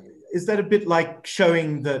 is that a bit like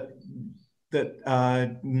showing that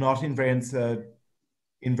not invariants are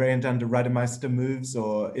invariant under Rademeister moves,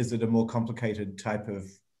 or is it a more complicated type of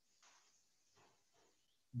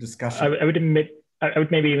discussion? I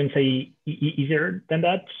would maybe even say easier than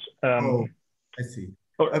that. Oh, I see.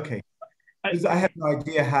 Okay. Because I have no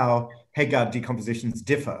idea how Heggard decompositions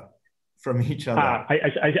differ from each other.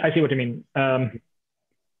 I see what you mean.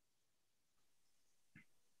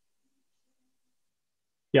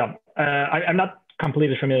 Yeah, I'm not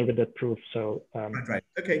completely familiar with that proof, so. Right.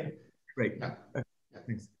 Okay, great. Yeah. Okay.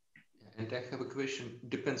 Thanks. And I have a question.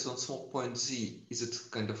 Depends on small point Z. Is it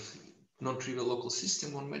kind of non-trivial local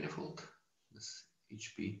system on manifold? This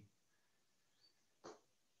HP.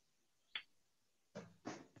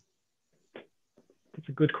 That's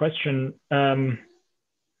a good question. I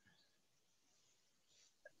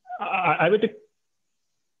would.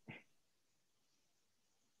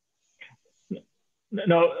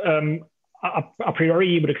 No, a priori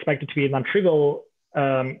you would expect it to be non-trivial.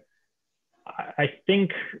 I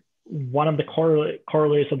think one of the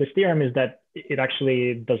corollaries of this theorem is that it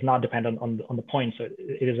actually does not depend on the point, so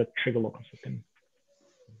it is a trivial local system,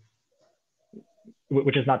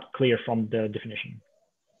 which is not clear from the definition.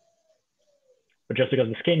 But just because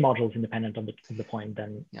the skein module is independent of the point,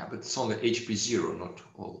 then yeah, but it's only HP0, not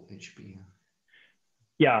all HP.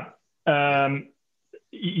 Yeah.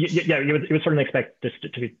 Yeah, you would certainly expect this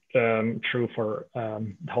to be true for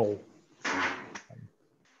the whole.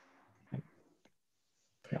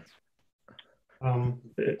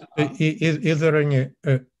 Is there any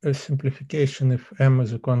a simplification if M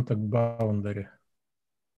is a contact boundary?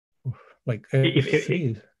 Like if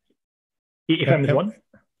M is what?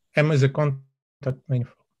 M is a contact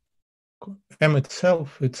manifold. M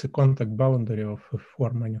itself, it's a contact boundary of a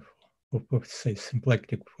Floer manifold, of say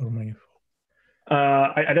symplectic Floer manifold.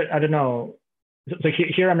 I don't know. So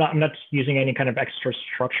here I'm not using any kind of extra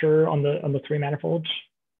structure on the three manifolds.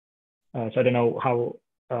 So I don't know how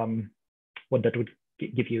what that would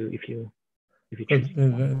give you if you choose.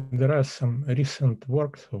 There are some recent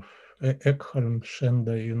works of Ekholm,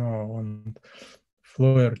 Schende, on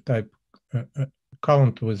Floer type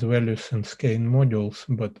count with values and skein modules,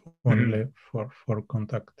 but only for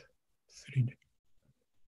contact 3D.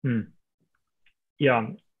 Yeah.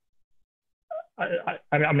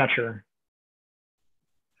 I'm not sure.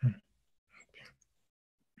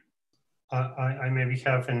 I maybe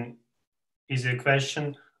have an easier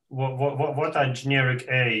question. What are generic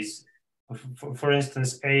A's? For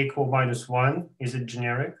instance, A equal -1, is it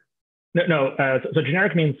generic? No. So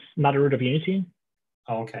generic means not a root of unity.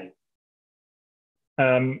 Oh, okay.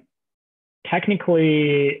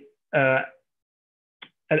 Technically,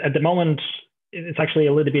 at the moment, it's actually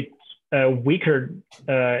a little bit weaker.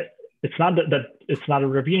 It's not that it's not a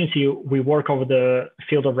root of unity. We work over the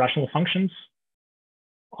field of rational functions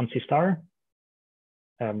on C star.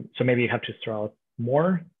 So maybe you have to throw out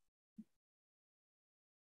more.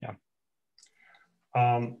 Yeah.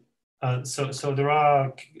 So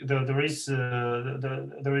there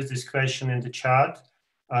is this question in the chat.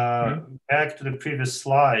 Back to the previous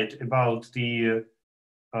slide about the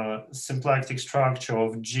symplectic structure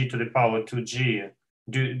of G to the power 2G.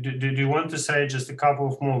 Do you want to say just a couple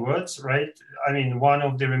of more words, right? I mean, one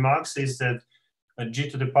of the remarks is that G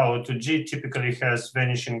to the power 2G typically has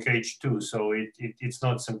vanishing H2, so it's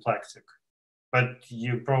not symplectic. But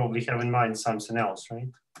you probably have in mind something else,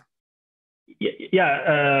 right?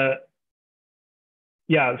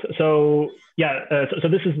 Yeah. So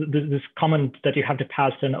this is this comment that you have to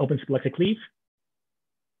pass an open symplectic leaf.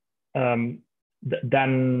 Then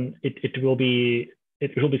it will be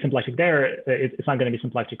symplectic there. It's not going to be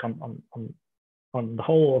symplectic on the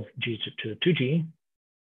whole of G to 2G.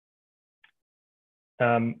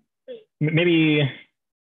 Maybe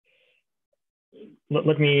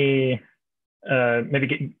let me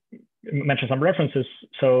maybe mention some references.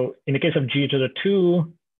 So in the case of G to the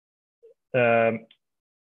 2,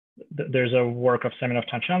 there's a work of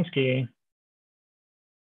Semenov-Tanshansky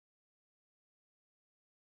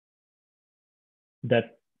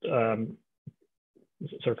that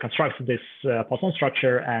sort of constructs this Poisson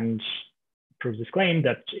structure and proves this claim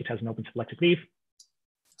that it has an open symplectic leaf.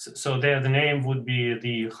 So there, the name would be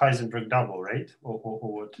the Heisenberg double, right? Or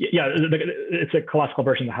what? Yeah, it's a classical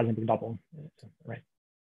version of the Heisenberg double, right?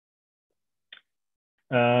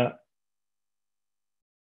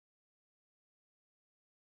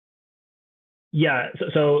 Yeah.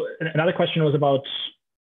 So another question was about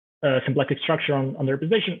symplectic structure on the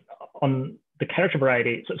representation on the character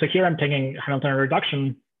variety. So here I'm taking Hamiltonian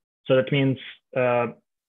reduction. So that means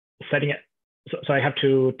setting so I have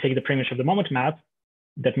to take the preimage of the moment map.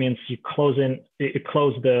 That means you close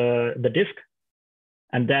the disk,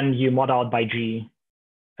 and then you mod out by G.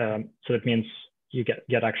 So that means you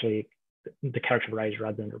get actually the character variety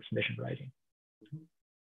rather than the representation variety.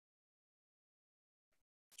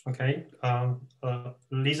 Okay,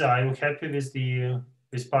 Lisa, are you happy with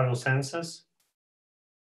Pavel's answers?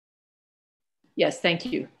 Yes, thank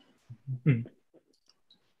you.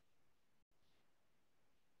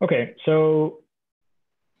 Okay, so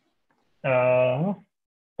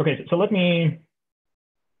so let me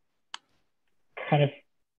kind of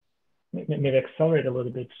maybe accelerate a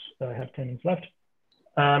little bit. I have 10 minutes left.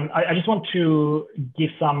 I just want to give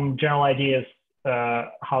some general ideas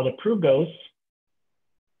how the proof goes,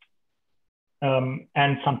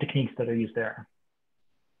 and some techniques that are used there.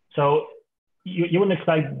 So you wouldn't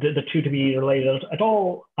expect the two to be related at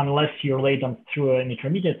all unless you relate them through an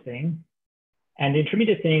intermediate thing. And the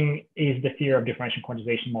intermediate thing is the theory of differential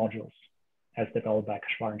quantization modules as developed by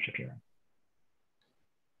Kashwar and Shapiro.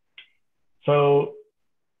 So,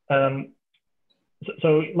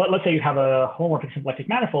 let's say you have a homomorphic symplectic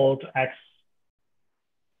manifold X,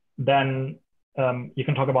 then you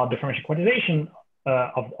can talk about differential quantization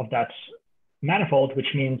of that manifold,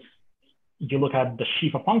 which means you look at the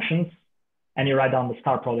sheaf of functions and you write down the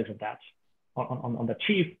star product of that on that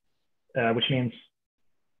sheaf, which means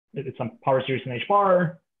it's some power series in H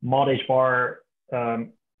bar, mod H bar,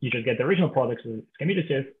 you just get the original product, so it's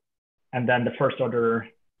commutative, and then the first order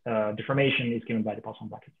deformation is given by the Poisson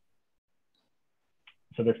bracket.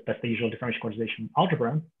 So that's the usual differential quantization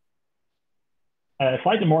algebra. A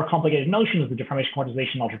slightly more complicated notion is the differential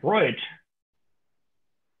quantization algebroid,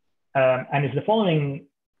 and it's the following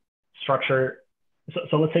structure.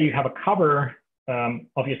 So let's say you have a cover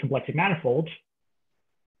of your symplectic manifold,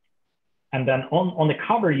 and then on the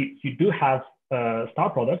cover you do have star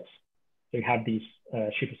products. So you have these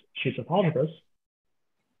sheets of algebras,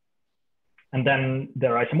 and then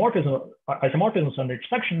there are isomorphisms on the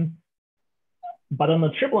intersection. But on the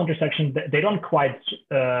triple intersection, they're not quite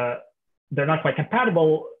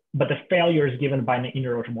compatible, but the failure is given by an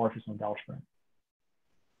inner automorphism of the algebra.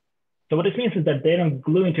 So what this means is that they don't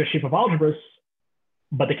glue into a sheaf of algebras,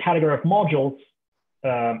 but the category of modules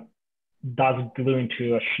does glue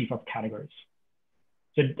into a sheaf of categories.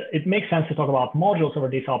 So it makes sense to talk about modules over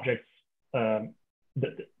these objects, but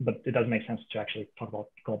it doesn't make sense to actually talk about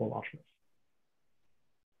global algebras.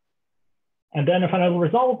 And then a final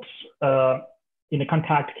result, in the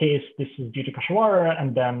contact case, this is due to Kashwar,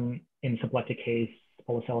 and then in symplectic case,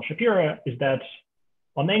 Pavel Shapiro, is that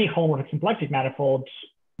on any homomorphic symplectic manifold,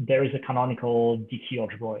 there is a canonical DQ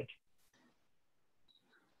algebroid.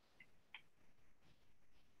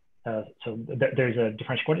 So there's a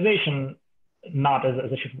differential quantization, not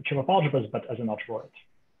as a sheaf of algebras, but as an algebroid.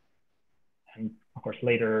 And of course,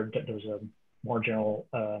 later there's a more general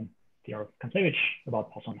theorem of Complexified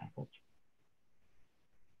about Poisson manifolds.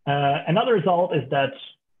 Another result is that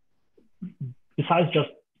besides just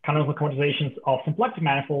canonical quantizations of symplectic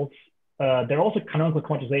manifolds, there are also canonical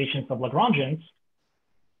quantizations of Lagrangians.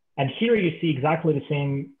 And here you see exactly the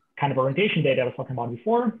same kind of orientation data I was talking about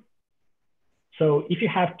before. So if you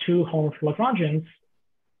have two homomorphic Lagrangians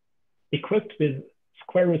equipped with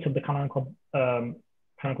square roots of the canonical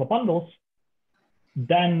bundles,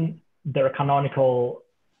 then there are canonical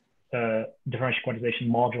differential quantization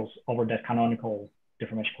modules over that canonical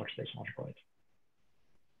differential quantization algebroid.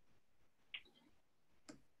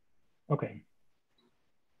 Okay.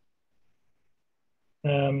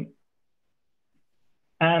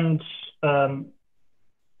 And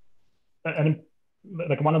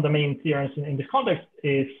like one of the main theorems in this context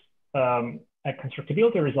is a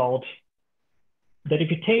constructibility result that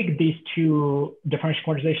if you take these two differential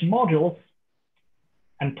quantization modules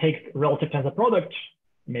and take relative tensor product,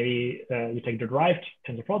 maybe you take the derived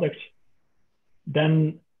tensor product,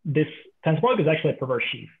 then this tensor product is actually a perverse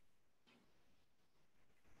sheaf.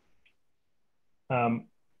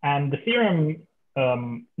 And the theorem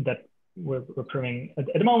that we're proving at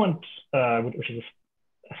the moment, which is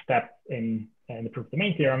a step in the proof of the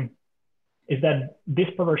main theorem, is that this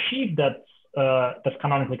perverse sheaf that's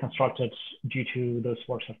canonically constructed due to those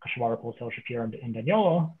works of Kashwar, Pavel, Shapiro, and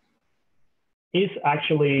Daniolo is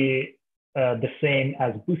actually the same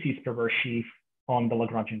as Boussy's perverse sheaf on the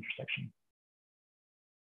Lagrangian intersection.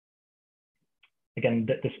 Again,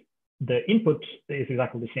 the input is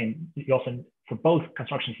exactly the same. You also, for both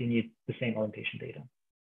constructions, you need the same orientation data.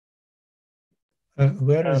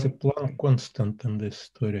 Where is the Planck constant in this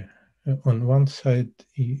story? On one side,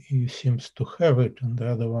 you seems to have it, on the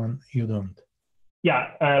other one, you don't.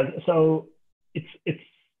 Yeah, so it's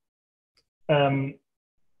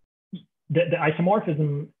the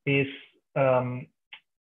isomorphism is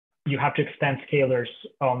you have to extend scalars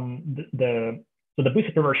on so the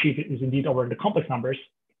boosted perverse sheaf is indeed over the complex numbers.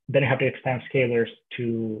 Then you have to extend scalars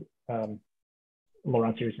to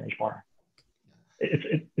Laurent series in H bar.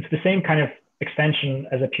 It's the same kind of extension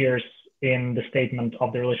as appears in the statement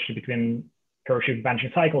of the relationship between perverse sheaf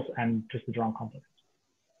vanishing cycles and twisted round complexes.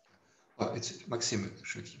 It's Maxim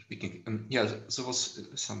speaking. Yeah, there was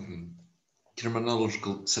some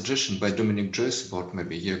terminological suggestion by Dominic Joyce about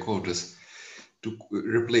maybe a year ago just to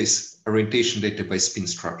replace orientation data by spin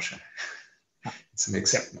structure. It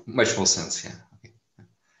makes much more sense. Yeah.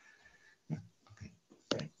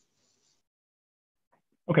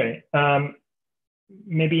 Okay.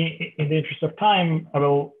 Maybe in the interest of time, I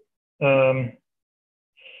will. Okay.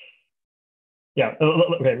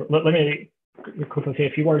 Let me quickly say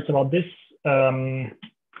a few words about this.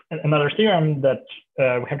 Another theorem that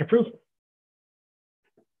we have to prove.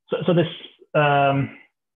 So this.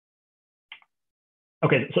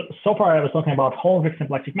 Okay. So far I was talking about homomorphic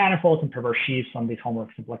symplectic manifolds and perverse sheaves on these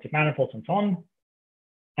homomorphic symplectic manifolds and so on.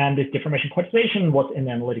 And this deformation quantization was in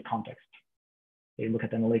the analytic context. So you look at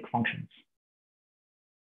the analytic functions.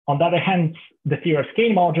 On the other hand, the theory of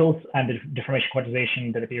skein modules and the deformation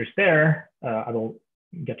quantization that appears there, I will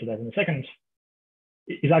get to that in a second,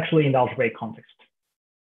 is actually in the algebraic context.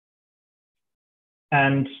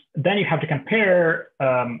 And then you have to compare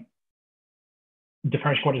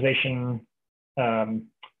differential quantization,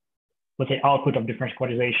 let's say output of differential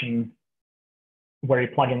quantization, where you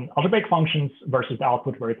plug in algebraic functions versus the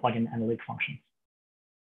output where you plug in analytic functions.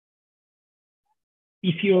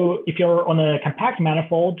 If you're on a compact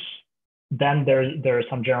manifold, then there are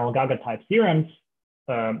some general Gaga type theorems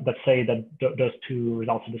that say that those two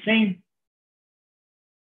results are the same.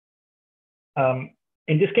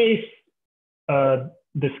 In this case,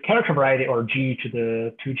 this character variety, or G to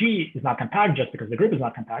the 2G, is not compact just because the group is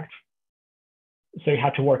not compact. So you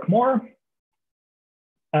have to work more.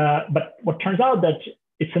 But what turns out that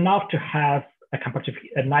it's enough to have a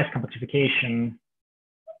nice compactification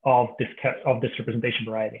of this representation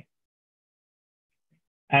variety.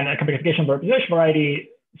 And a compactification of the representation variety,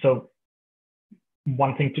 so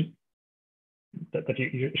one thing that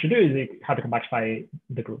you should do is you have to compactify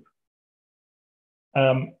the group.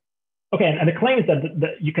 Okay, and the claim is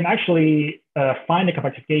that you can actually find a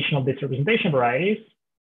compactification of these representation varieties,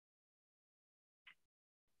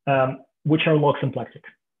 which are log symplectic.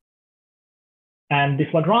 And these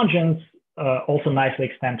Lagrangians also nicely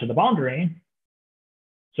extend to the boundary.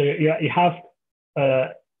 So you have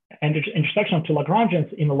an intersection of two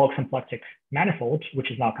Lagrangians in the log symplectic manifold, which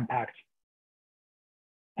is now compact.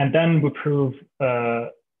 And then we prove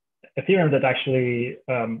a theorem that actually,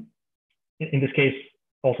 in this case,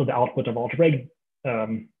 also the output of algebraic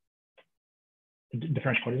differential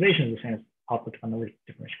quantization is the same as output of analytic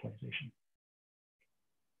differential quantization.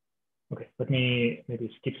 Okay, let me maybe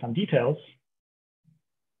skip some details.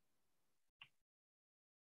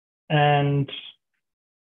 And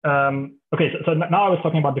okay, so now I was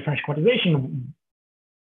talking about differential quantization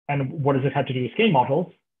and what does it have to do with skein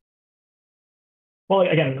modules? Well,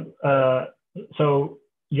 again, so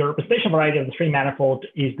your representation variety of the string manifold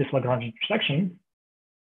is this Lagrangian intersection.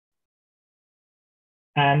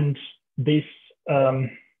 And this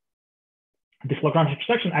Lagrangian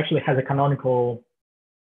intersection actually has a canonical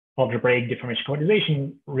algebraic deformation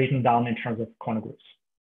quantization written down in terms of corner groups.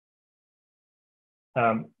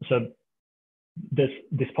 So this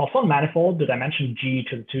Poisson manifold that I mentioned, G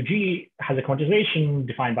to the 2G, has a quantization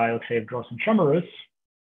defined by, let's say, Gross and Schomerus.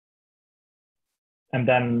 And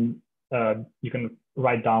then you can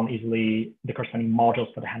write down easily the corresponding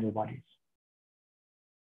modules for the handle bodies.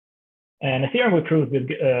 And a theorem we proved with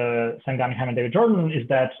Sam Cunningham and David Jordan is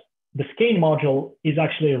that the skein module is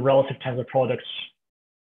actually a relative tensor product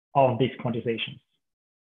of these quantizations.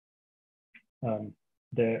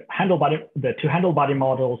 The two handle body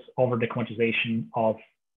models over the quantization of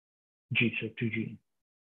G to 2G.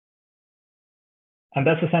 And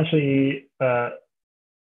that's essentially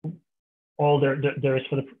all there is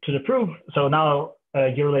to the proof. So now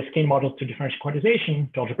you relate skein modules to differential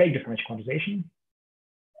quantization, to algebraic differential quantization.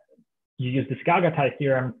 You use this Gaga type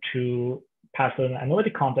theorem to pass an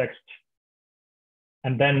analytic context,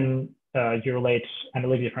 and then you relate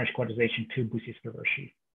analytic differential quantization to Boussy's perverse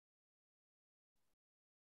sheaf.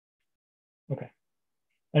 Okay,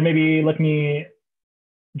 and maybe let me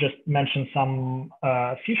just mention some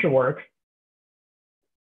future work.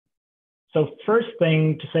 So first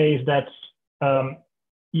thing to say is that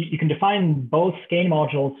you can define both skein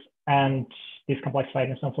modules and this complexified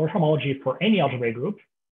Instant Floer homology for any algebraic group.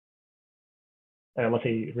 Let's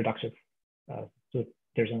say reductive. So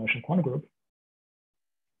there's a notional quantum group.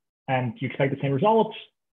 And you expect the same results,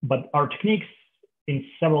 but our techniques in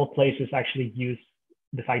several places actually use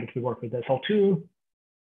the fact that we work with SL2.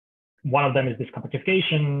 One of them is this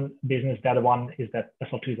complexification business. The other one is that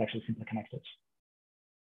SL2 is actually simply connected,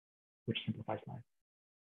 which simplifies life.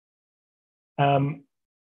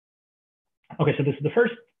 Okay, so this is the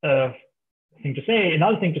first thing to say.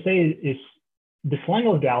 Another thing to say is this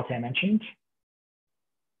language duality I mentioned.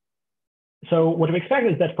 So what we expect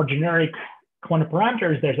is that for generic quantum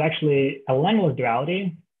parameters, there's actually a language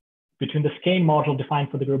duality between the skein module defined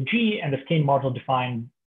for the group G and the skein module defined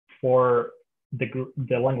for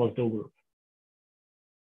the language dual group.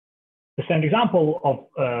 The standard example of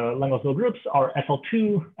language dual groups are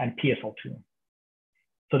SL2 and PSL2.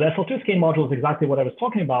 So the SL2 skein module is exactly what I was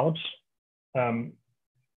talking about.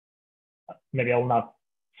 Maybe I will not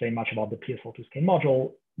say much about the PSL2 skein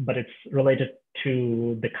module, but it's related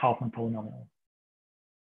to the Kaufman polynomial.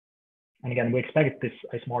 And again, we expect this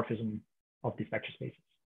isomorphism of these vector spaces.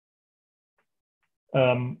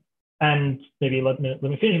 And maybe let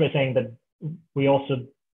me finish by saying that we also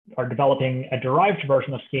are developing a derived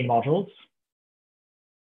version of skein modules,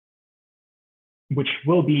 which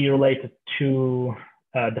will be related to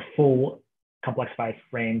the full complexified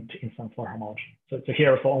framed instant Floer homology. So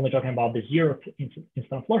here we're only talking about the zero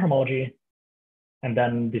instant Floer homology, and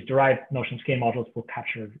then these derived notion skein modules will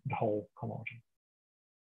capture the whole homology.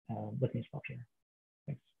 Let me stop here.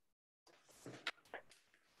 Thanks.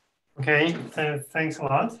 Okay, thanks a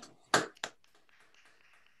lot.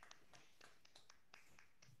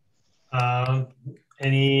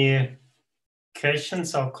 Any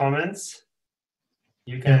questions or comments?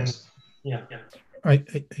 You can, yeah.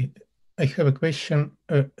 I have a question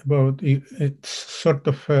about it's sort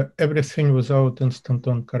of everything without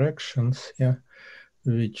instanton corrections, yeah,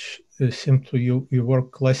 which seem to you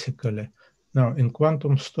work classically. Now in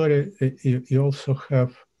quantum story, you also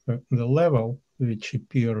have the level which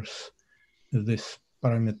appears this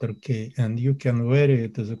parameter k, and you can vary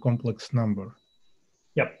it as a complex number.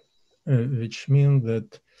 Yep. Which means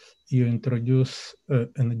that you introduce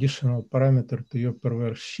an additional parameter to your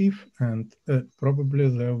perverse sheaf, and probably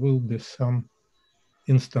there will be some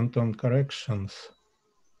instanton corrections.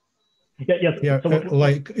 Yes. Yeah, So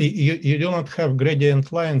like you do not have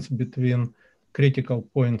gradient lines between critical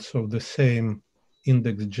points of the same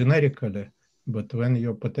index generically, but when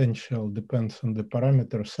your potential depends on the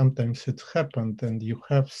parameter, sometimes it's happened and you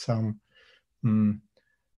have some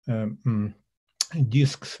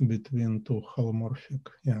disks between two holomorphic,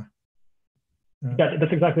 yeah.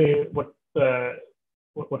 That's exactly what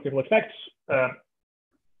people expect.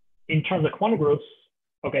 In terms of quantum groups,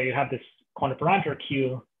 okay, you have this quantum parameter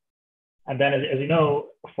Q, and then as you know,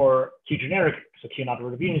 for Q generic, so Q not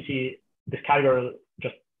root of unity, this category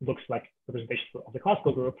just looks like representation of the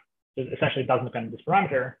classical group. So it essentially doesn't depend on this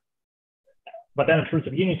parameter. But then at roots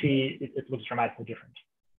of unity, it looks dramatically different.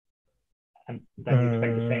 And then you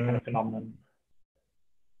expect the same kind of phenomenon.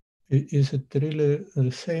 Is it really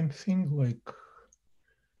the same thing? Like,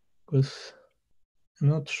 because I'm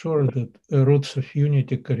not sure that roots of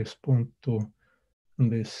unity correspond to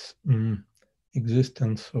this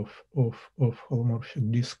existence of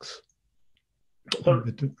holomorphic disks. So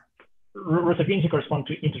roots of unity correspond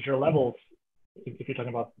to integer levels if you're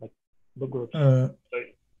talking about like the groups. I'm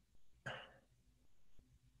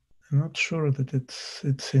not sure that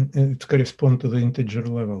it corresponds to the integer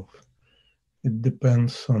level. It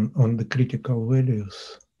depends on the critical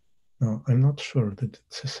values. No, I'm not sure that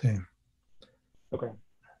it's the same. Okay.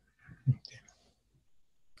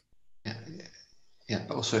 Yeah.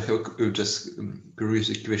 Also, I have just curious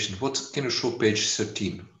question. What can you show page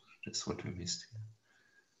 13? That's what we missed.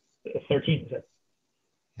 13 is it?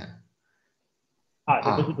 Yeah.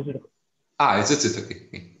 This is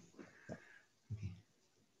Okay.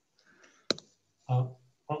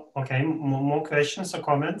 Okay, more questions or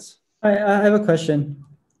comments? I have a question.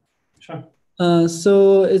 Sure.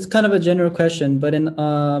 So it's kind of a general question, but in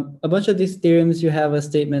a bunch of these theorems, you have a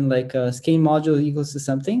statement like skein module equals to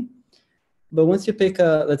something. But once you pick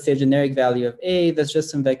let's say a generic value of A, that's just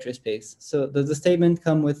some vector space. So does the statement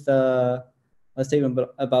come with a statement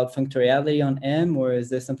about functoriality on M, or is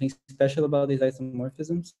there something special about these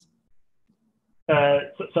isomorphisms?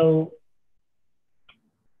 No,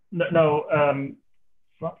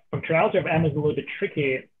 functoriality of M is a little bit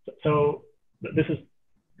tricky. So this is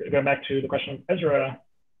going back to the question of Ezra.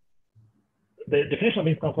 The definition of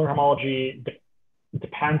instant Floer homology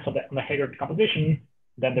depends on the Hager decomposition.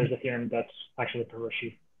 Then there's a theorem that's actually perverse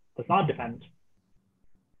sheaf does not depend.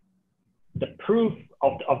 The proof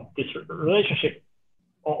of this relationship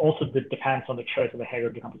also depends on the choice of the Hager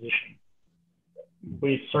decomposition.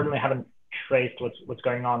 we certainly haven't traced what's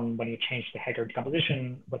going on when you change the Hegel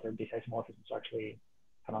decomposition, whether these isomorphisms are actually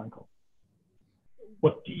canonical.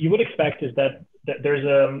 What you would expect is that there's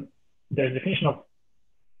a definition of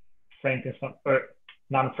framed instant or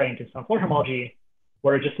non-framed instant Floer homology,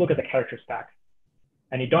 where you just look at the character stack,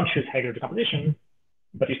 and you don't choose Hegel decomposition,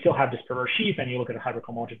 but you still have this perverse sheaf, and you look at a hybrid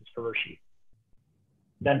homology of this perverse sheaf.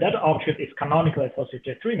 Then that object is canonically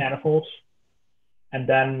associated to 3 manifolds, and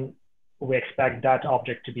then we expect that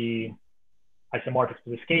object to be isomorphic to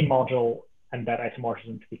the skein module, and that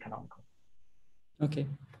isomorphism to be canonical. Okay,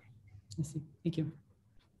 I see. Thank you.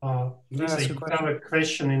 Lisa, you have a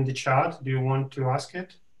question in the chat. Do you want to ask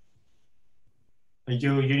it?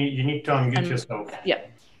 You need to unmute yourself. Yeah.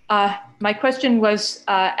 My question was,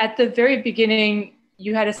 at the very beginning,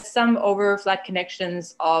 you had a sum over flat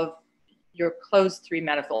connections of your closed 3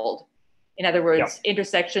 manifold. In other words,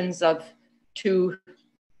 intersections of 2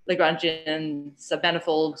 Lagrangian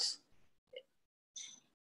submanifolds.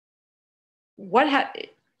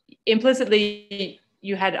 Implicitly,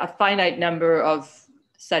 you had a finite number of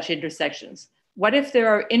such intersections. What if there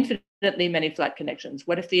are infinitely many flat connections?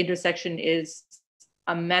 What if the intersection is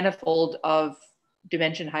a manifold of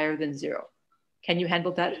dimension higher than 0? Can you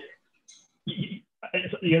handle that?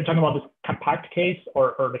 You're talking about this compact case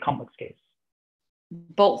or the complex case?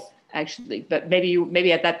 Both, actually, but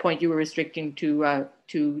maybe at that point you were restricting to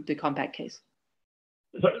the compact case.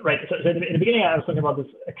 So, right. So in the beginning, I was talking about this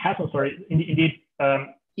Casson story. Indeed,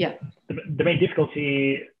 yeah. The main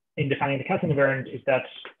difficulty in defining the Casson invariant is that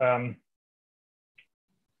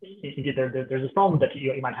indeed there's this problem that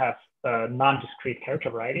you might have non-discrete character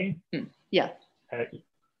variety. Yeah.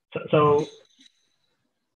 So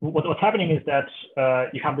what's happening is that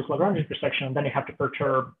you have this Lagrange intersection, and then you have to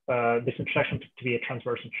perturb this intersection to be a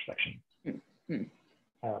transverse intersection.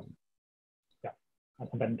 Yeah,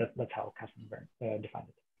 and then that's how Casson invariant defined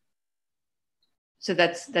it. So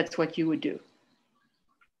that's what you would do.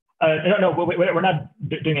 No, we're not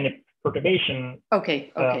doing any perturbation.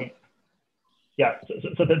 Okay. Okay. Yeah.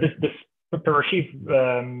 So this perverse sheaf,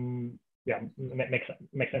 yeah,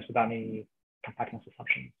 makes sense without any compactness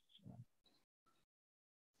assumptions.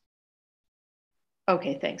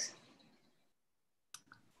 Okay, thanks.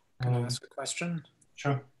 Can I ask a question?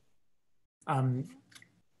 Sure.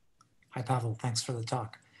 Hi, Pavel. Thanks for the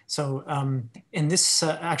talk. So in this,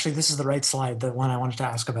 actually, this is the right slide, the one I wanted to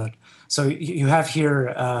ask about. So you have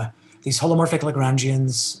here these holomorphic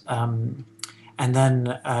Lagrangians, and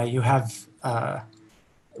then you have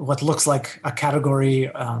what looks like a category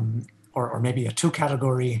or maybe a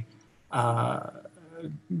 2-category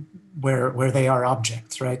where they are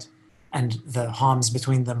objects, right? And the HOMs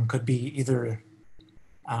between them could be either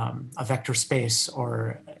a vector space,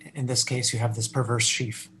 or in this case, you have this perverse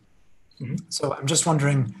sheaf. So I'm just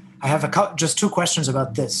wondering, I have just 2 questions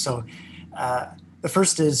about this. So the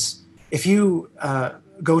first is, if you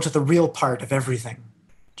go to the real part of everything,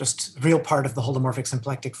 just real part of the holomorphic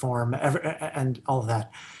symplectic form and all of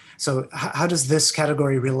that. So how does this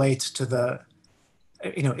category relate to the,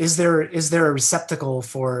 is there a receptacle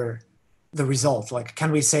for the result? Like,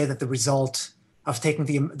 can we say that the result of taking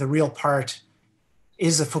the real part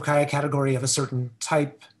is a Fukaya category of a certain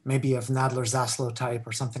type, maybe of Nadler-Zaslow type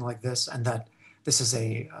or something like this, and that this is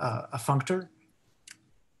a functor?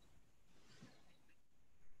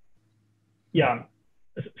 Yeah.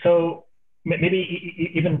 So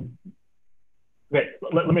maybe even, wait,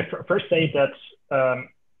 let me first say that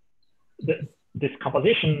this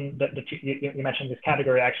composition that you mentioned, this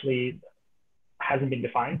category, actually hasn't been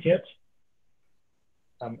defined yet.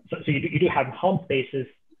 So you do have Helm spaces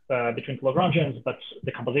between Lagrangians, but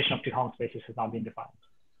the composition of 2 Helm spaces has not been defined.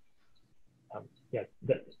 Yeah,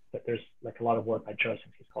 that there's like a lot of work by Joyce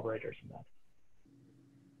and his collaborators in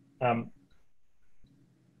that.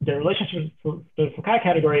 The relationship to the Fukaya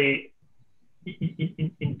category,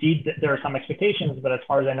 indeed, there are some expectations, but as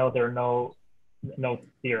far as I know, there are no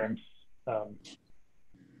theorems of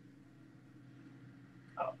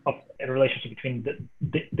a relationship between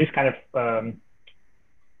this kind of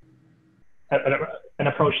an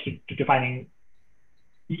approach to defining,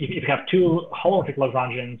 if you have 2 holomorphic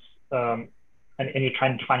Lagrangians and you're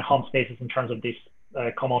trying to define Helm spaces in terms of this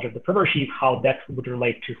cohomology of the perverse sheaf, how that would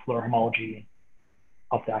relate to Floer homology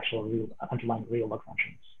of the actual underlying real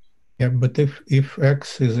Lagrangians. Yeah, but if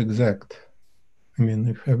X is exact, I mean,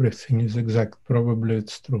 if everything is exact, probably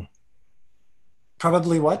it's true.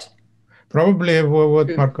 Probably what? Probably what,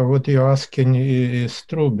 Marco, what you're asking is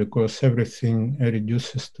true, because everything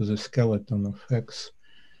reduces to the skeleton of X,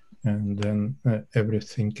 and then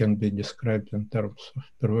everything can be described in terms of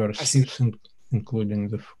perverse sheaves, including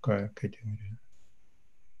the Fukaya category.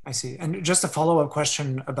 I see. And just a follow-up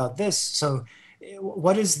question about this. So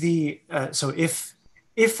what is the, so if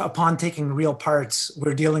upon taking real parts,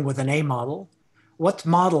 we're dealing with an A model, what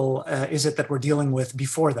model is it that we're dealing with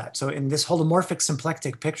before that? So in this holomorphic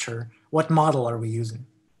symplectic picture, what model are we using?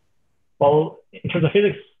 Well, in terms of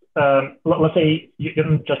physics, let's say you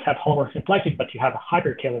didn't just have holomorphic symplectic, but you have a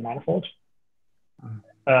hyperkähler manifold.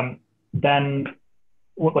 Then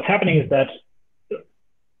what's happening is that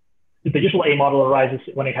the usual A model arises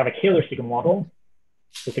when you have a Kähler sigma model,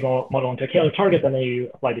 the sigma model into a Kähler target, and then you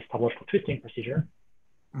apply this topological twisting procedure.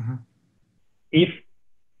 If,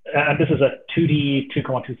 and this is a 2D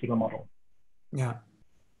 2,2 sigma model. Yeah.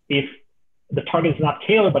 If the target is not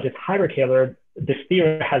Kähler, but it's hyperkähler, the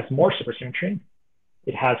sphere has more supersymmetry.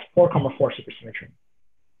 It has 4,4 supersymmetry.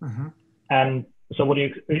 And so what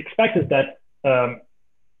you expect is that,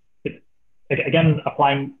 again,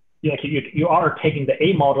 applying, you are taking the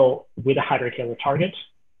A model with a hyperkähler target,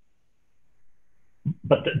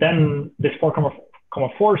 but then this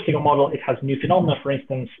 4,4 sigma model, it has new phenomena. For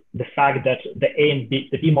instance, the fact that the A and B,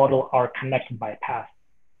 the B model are connected by a path.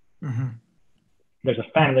 There's a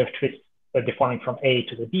family of twists deforming from A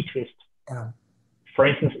to the B twist. For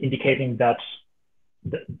instance, indicating that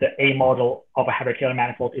the A model of a hyperkähler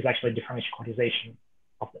manifold is actually a deformation quantization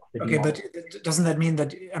of the B model. But doesn't that mean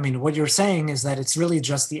that, I mean, what you're saying is that it's really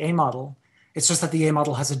just the A model. It's just that the A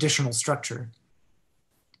model has additional structure.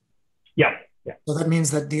 Yeah. So that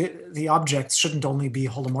means that the objects shouldn't only be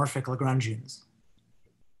holomorphic Lagrangians.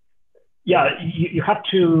 Yeah, you have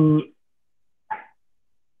to,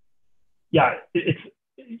 you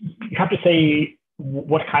have to say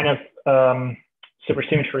what kind of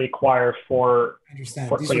supersymmetry require for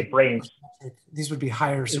your brains. These would be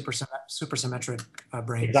higher supersymmetric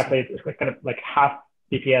brains. Exactly, it's kind of like half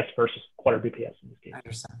BPS versus quarter BPS in this case. I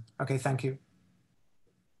understand. Okay, thank you.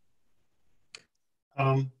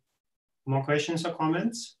 More questions or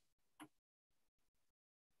comments?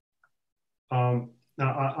 Now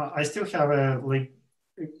I still have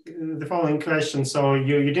the following question. So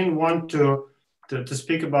you didn't want to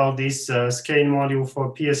speak about this skein module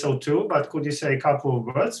for PSO2, but could you say a couple of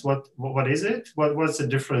words? What is it? What's the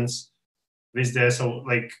difference with this? So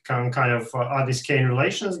like kind of are the skein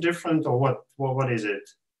relations different, or what is it?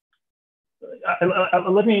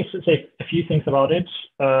 Let me say a few things about it.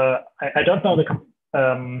 I don't know the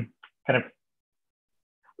kind of.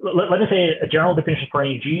 Let me say a general definition for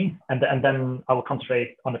AEG, and then I will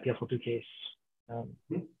concentrate on the PSO2 case.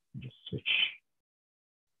 Just switch.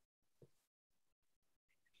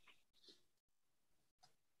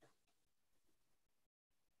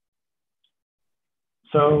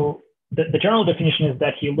 So the general definition is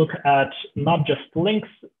that you look at not just links,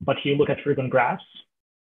 but you look at ribbon graphs.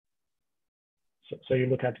 So you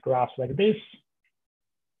look at graphs like this,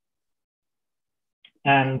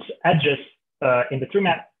 and edges in the true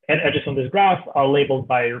map, edges on this graph are labeled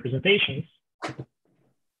by representations.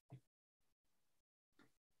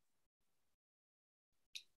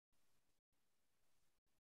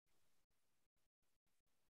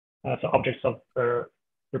 So objects of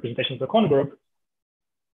representations of the cone group.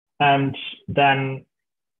 And then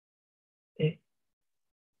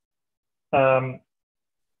on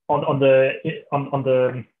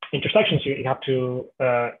the intersections, you have to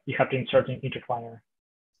insert an intertwiner.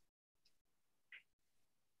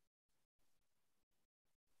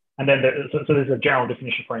 And then so there's a general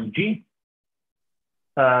definition for MEG.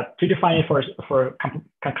 To define it for a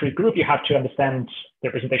concrete group, you have to understand the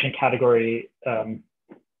representation category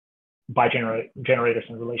by generators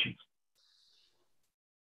and relations.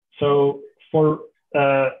 So for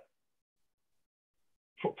PSL2,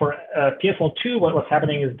 what's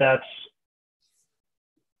happening is that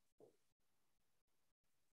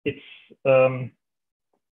it's so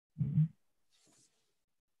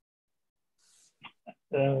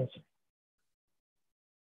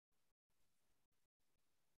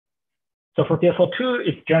for PSL2,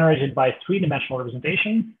 it's generated by three-dimensional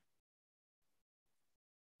representation.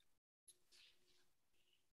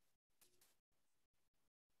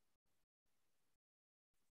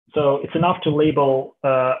 So it's enough to label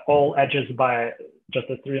all edges by just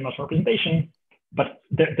a three-dimensional representation, but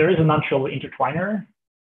there is a non-trivial intertwiner.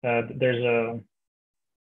 There's a,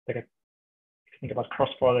 like if you think about cross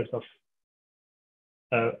products of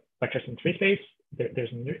vectors in free space,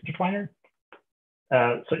 there's an intertwiner.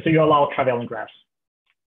 So you allow trivalent graphs.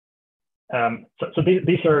 So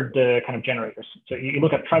these are the kind of generators. So you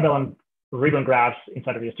look at trivalent ribbon graphs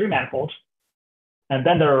inside of your three manifold, and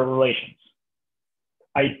then there are relations.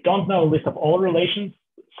 I don't know a list of all relations.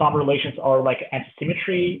 Some relations are like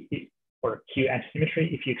antisymmetry or Q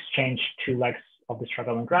antisymmetry if you exchange two legs of this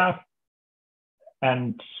trivalent graph.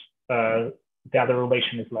 And the other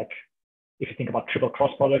relation is like, if you think about triple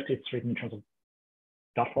cross product, it's written in terms of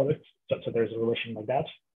dot product. So there's a relation like that.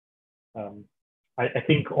 I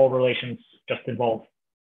think all relations just involve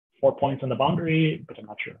 4 points on the boundary, but I'm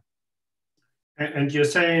not sure. And you're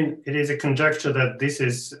saying it is a conjecture that this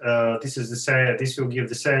is the same. This will give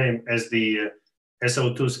the same as the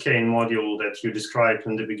SO2 skein module that you described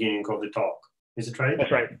in the beginning of the talk. Is it right?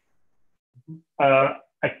 That's right.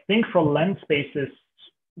 I think for lens spaces,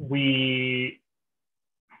 we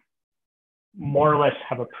more or less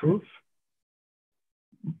have a proof,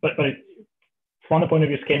 but from the point of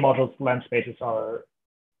view, skein modules, lens spaces are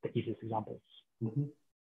the easiest examples. Mm-hmm.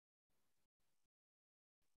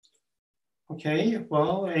 Okay,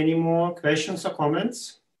 well, any more questions or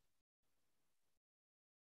comments?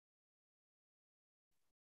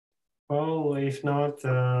 Well, if not,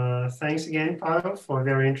 thanks again, Pavel, for a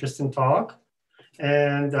very interesting talk.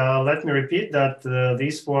 And let me repeat that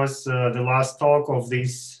this was the last talk of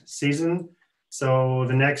this season. So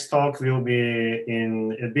the next talk will be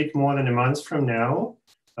in a bit more than a month from now.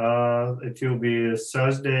 It will be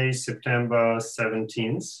Thursday, September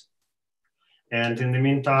 17th. And in the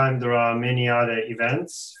meantime, there are many other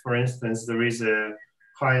events. For instance, there is a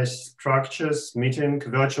higher structures meeting,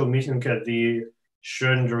 virtual meeting at the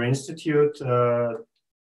Schrödinger Institute,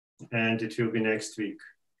 and it will be next week.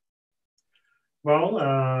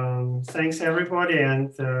 Well, thanks everybody,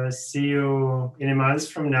 and see you in a month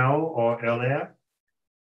from now or earlier.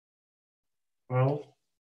 Well,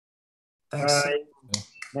 thanks.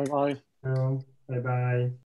 bye. Bye-bye. Bye-bye.